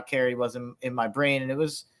what Rod Carey was in my brain, and it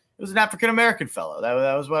was an African-American fellow.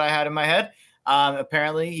 That was what I had in my head.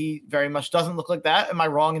 Apparently he very much doesn't look like that. Am I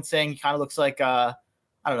wrong in saying he kind of looks like, I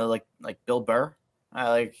don't know, like Bill Burr?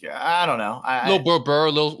 I don't know. Little Bill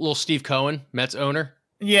Burr, little Steve Cohen, Mets owner.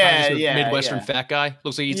 Yeah. Midwestern fat guy.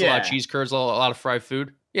 Looks like he eats a lot of cheese curds, a lot of fried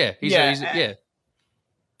food. Yeah. He's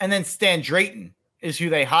And then Stan Drayton is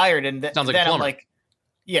who they hired, and sounds like then a I'm like,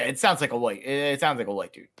 it sounds like a white. It sounds like a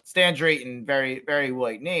white dude. Stan Drayton, very very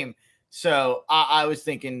white name. So I was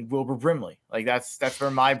thinking Wilbur Brimley. Like that's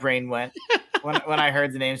where my brain went when I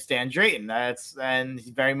heard the name Stan Drayton. And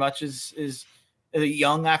he very much is a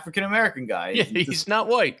young African American guy. Yeah, he's not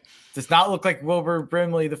white. Does not look like Wilbur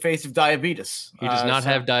Brimley, the face of diabetes. He does not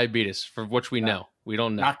have diabetes, for which we know. We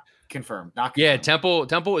don't know. Not confirmed. Yeah,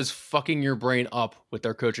 Temple is fucking your brain up with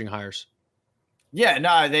their coaching hires. Yeah,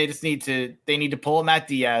 no, they need to pull Matt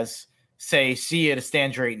Diaz, say see you to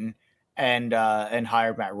Stan Drayton, and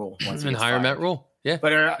hire Matt Rule. Matt Rule. Yeah.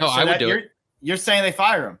 But I would do it. You're saying they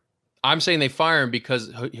fire him. I'm saying they fire him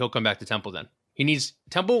because he'll come back to Temple then. He needs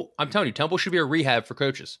Temple. I'm telling you, Temple should be a rehab for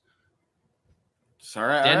coaches.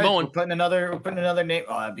 Sorry, Dan Mullen. We're putting another name.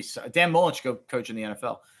 Oh, that'd be Dan Mullen should go coach in the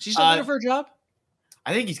NFL. Is he still looking for a job?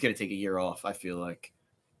 I think he's going to take a year off. I feel like.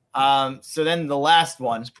 So then the last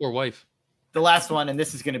one. His poor wife. The last one, and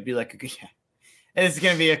this is going to be like it's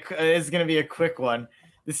going to be a quick one.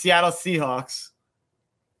 The Seattle Seahawks.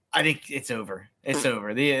 I think it's over. It's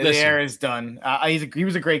over. The era is done. He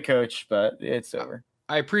was a great coach, but it's over.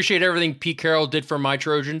 I appreciate everything Pete Carroll did for my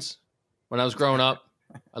Trojans when I was growing up.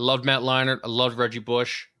 I loved Matt Leinart. I loved Reggie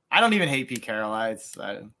Bush. I don't even hate Pete Carroll. I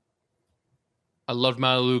loved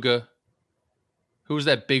Malaluga. Who was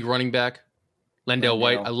that big running back? Lendale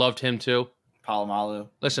White. I loved him too. Palomalu.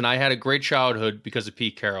 Listen, I had a great childhood because of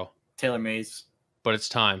Pete Carroll. Taylor Mays. But it's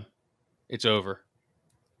time. It's over.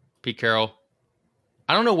 Pete Carroll.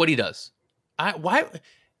 I don't know what he does. Why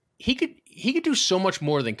he could do so much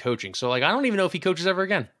more than coaching. So like I don't even know if he coaches ever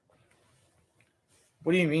again.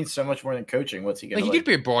 What do you mean so much more than coaching? What's he gonna he could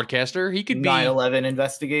be a broadcaster. He could 9/11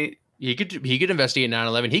 investigate. He could investigate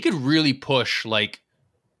 9/11. He could really push like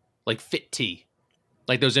Fit Tea.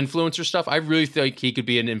 Like those influencer stuff. I really think he could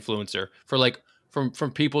be an influencer for like from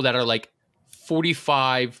people that are like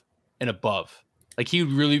 45 and above. Like he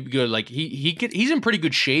would really be good. Like he's in pretty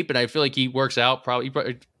good shape, and I feel like he works out. He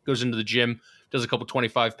probably goes into the gym, does a couple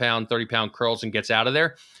 25-pound, 30-pound curls, and gets out of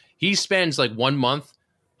there. He spends like 1 month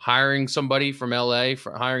hiring somebody from LA,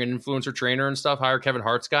 for hiring an influencer trainer and stuff. Hire Kevin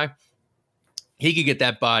Hart's guy. He could get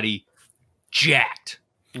that body jacked,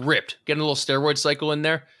 ripped, get a little steroid cycle in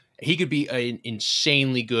there. He could be an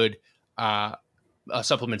insanely good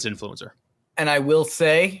supplements influencer. And I will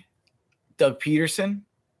say, Doug Peterson,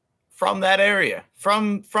 from that area,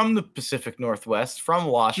 from the Pacific Northwest, from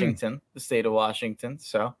Washington, the state of Washington.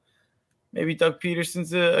 So maybe Doug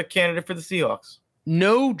Peterson's a candidate for the Seahawks.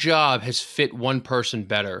 No job has fit one person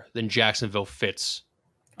better than Jacksonville fits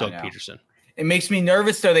Doug Peterson. It makes me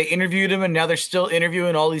nervous, though. They interviewed him, and now they're still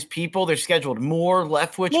interviewing all these people. They're scheduled more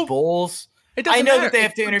Leftwich Bowls. I know that they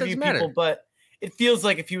have to interview people, but it feels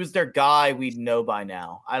like if he was their guy, we'd know by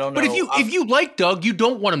now. I don't know. But if you like Doug, you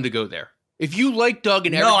don't want him to go there. If you like Doug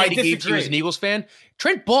and everything he gave to you as an Eagles fan,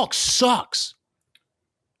 Trent Balk sucks.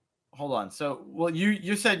 hold on. So, well,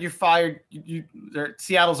 you said you fired.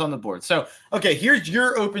 Seattle's on the board. So, okay, here's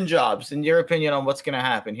your open jobs and your opinion on what's going to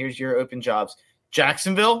happen. Here's your open jobs: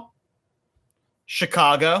 Jacksonville,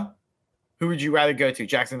 Chicago. Who would you rather go to,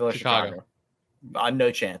 Jacksonville or Chicago? No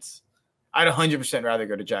chance. I'd 100% rather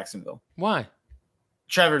go to Jacksonville. Why?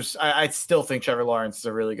 I still think Trevor Lawrence is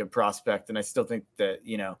a really good prospect, and I still think that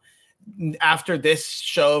after this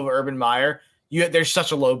show of Urban Meyer, there's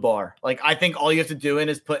such a low bar. Like, I think all you have to do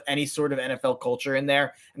is put any sort of NFL culture in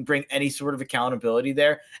there and bring any sort of accountability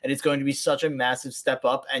there, and it's going to be such a massive step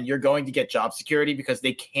up, and you're going to get job security because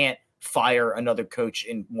they can't fire another coach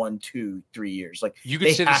in 1, 2, 3 years. Like, you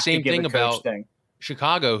could say the same thing about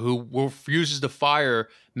Chicago, who refuses to fire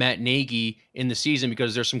Matt Nagy in the season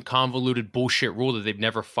because there's some convoluted bullshit rule that they've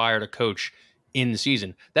never fired a coach in the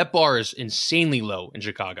season. That bar is insanely low in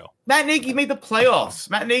Chicago. Matt Nagy made the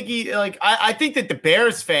playoffs. Matt Nagy, like, I think that the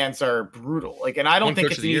Bears fans are brutal. Like, and I don't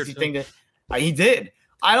think it's an easy thing to. He did.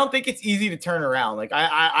 I don't think it's easy to turn around. Like,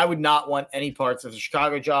 I would not want any parts of the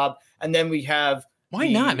Chicago job. And then we have. Why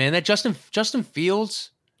not, man? That Justin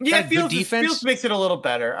Fields. Yeah, Fields makes it a little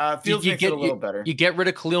better. Fields makes it a little better. You get rid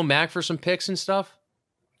of Khalil Mack for some picks and stuff.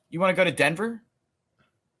 You want to go to Denver?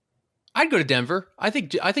 I'd go to Denver. I think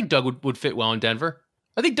Doug would fit well in Denver.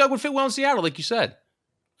 I think Doug would fit well in Seattle, like you said.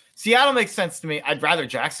 Seattle makes sense to me. I'd rather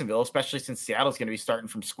Jacksonville, especially since Seattle's going to be starting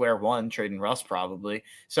from square one, trading Russ probably.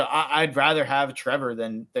 So I'd rather have Trevor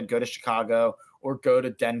than go to Chicago or go to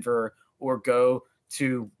Denver or go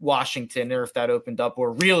to Washington, or if that opened up,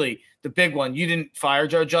 or really the big one. You didn't fire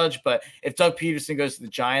Joe Judge, but if Doug Peterson goes to the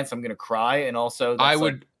Giants, I'm going to cry. And also I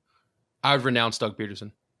would renounce Doug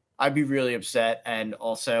Peterson. I'd be really upset. And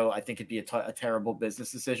also I think it'd be a terrible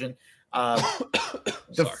business decision.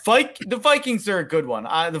 The Vikings are a good one.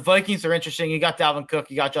 The Vikings are interesting. You got Dalvin Cook,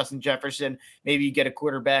 you got Justin Jefferson. Maybe you get a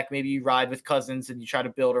quarterback. Maybe you ride with Cousins and you try to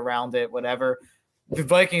build around it, whatever. The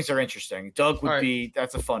Vikings are interesting. Doug would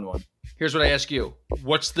that's a fun one. Here's what I ask you.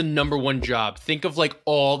 What's the number one job? Think of like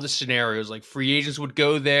all the scenarios. Like free agents would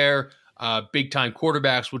go there. Big time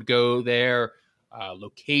quarterbacks would go there.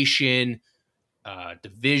 Location,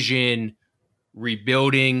 division,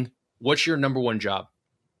 rebuilding. What's your number one job?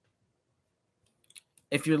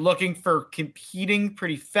 If you're looking for competing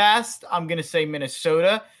pretty fast, I'm going to say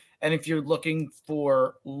Minnesota. And if you're looking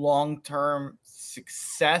for long-term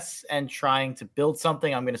success and trying to build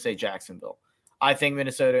something, I'm going to say Jacksonville. I think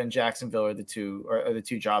Minnesota and Jacksonville are the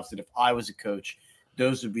two jobs that if I was a coach,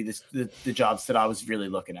 those would be the jobs that I was really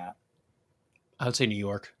looking at. I would say New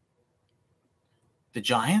York. The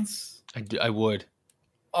Giants? I would.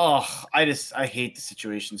 Oh, I hate the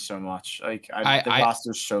situation so much. Like the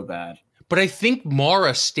roster's so bad. But I think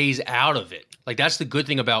Mara stays out of it. Like, that's the good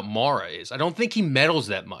thing about Mara is I don't think he meddles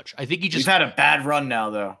that much. I think he just. We've had a bad run now,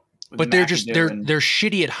 though. But they're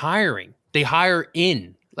shitty at hiring. They hire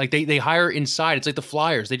in. Like they hire inside. It's like the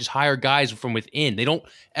Flyers. They just hire guys from within. They don't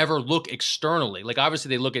ever look externally. Like, obviously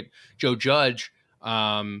they look at Joe Judge.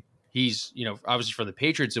 He's, obviously for the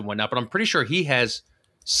Patriots and whatnot, but I'm pretty sure he has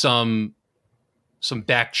some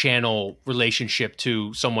back channel relationship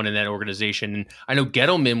to someone in that organization. And I know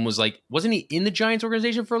Gettleman wasn't he in the Giants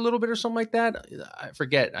organization for a little bit or something like that? I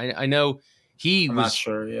forget. I know I'm was not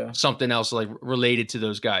sure, yeah. Something else like related to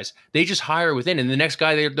those guys. They just hire within. And the next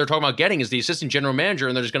guy they're talking about getting is the assistant general manager.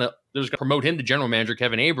 And they're just gonna promote him to general manager,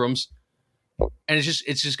 Kevin Abrams. And it's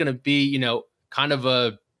just gonna be, kind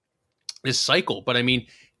of this cycle. But I mean,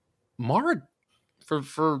 Mara,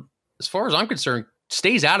 for as far as I'm concerned,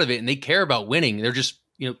 stays out of it, and they care about winning. They're just,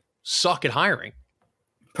 suck at hiring.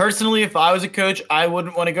 Personally, if I was a coach, I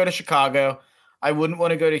wouldn't want to go to Chicago. I wouldn't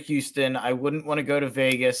want to go to Houston. I wouldn't want to go to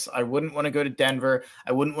Vegas. I wouldn't want to go to Denver.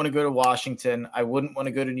 I wouldn't want to go to Washington. I wouldn't want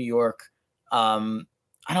to go to New York. I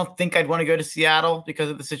don't think I'd want to go to Seattle because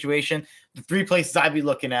of the situation. The three places I'd be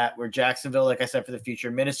looking at were Jacksonville, like I said, for the future,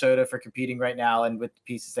 Minnesota for competing right now and with the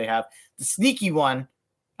pieces they have. The sneaky one,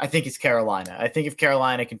 I think, is Carolina. I think if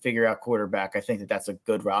Carolina can figure out quarterback, I think that's a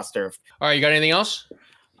good roster. All right, you got anything else?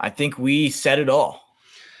 I think we said it all.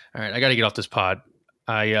 All right, I got to get off this pod.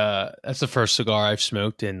 That's the first cigar I've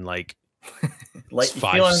smoked in like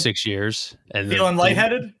 5-6 years. And feeling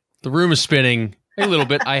lightheaded? The room is spinning a little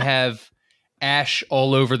bit. I have ash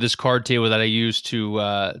all over this card table that I use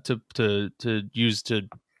to use to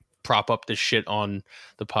prop up this shit on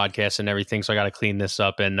the podcast and everything. So I got to clean this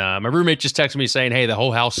up. And my roommate just texted me saying, "Hey, the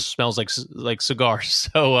whole house smells like cigars."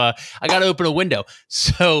 So I got to open a window.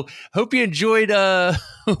 So hope you enjoyed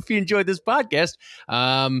this podcast.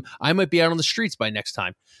 I might be out on the streets by next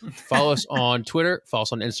time. Follow us on Twitter, follow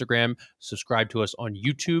us on Instagram, subscribe to us on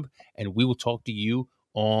YouTube, and we will talk to you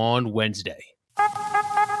on Wednesday.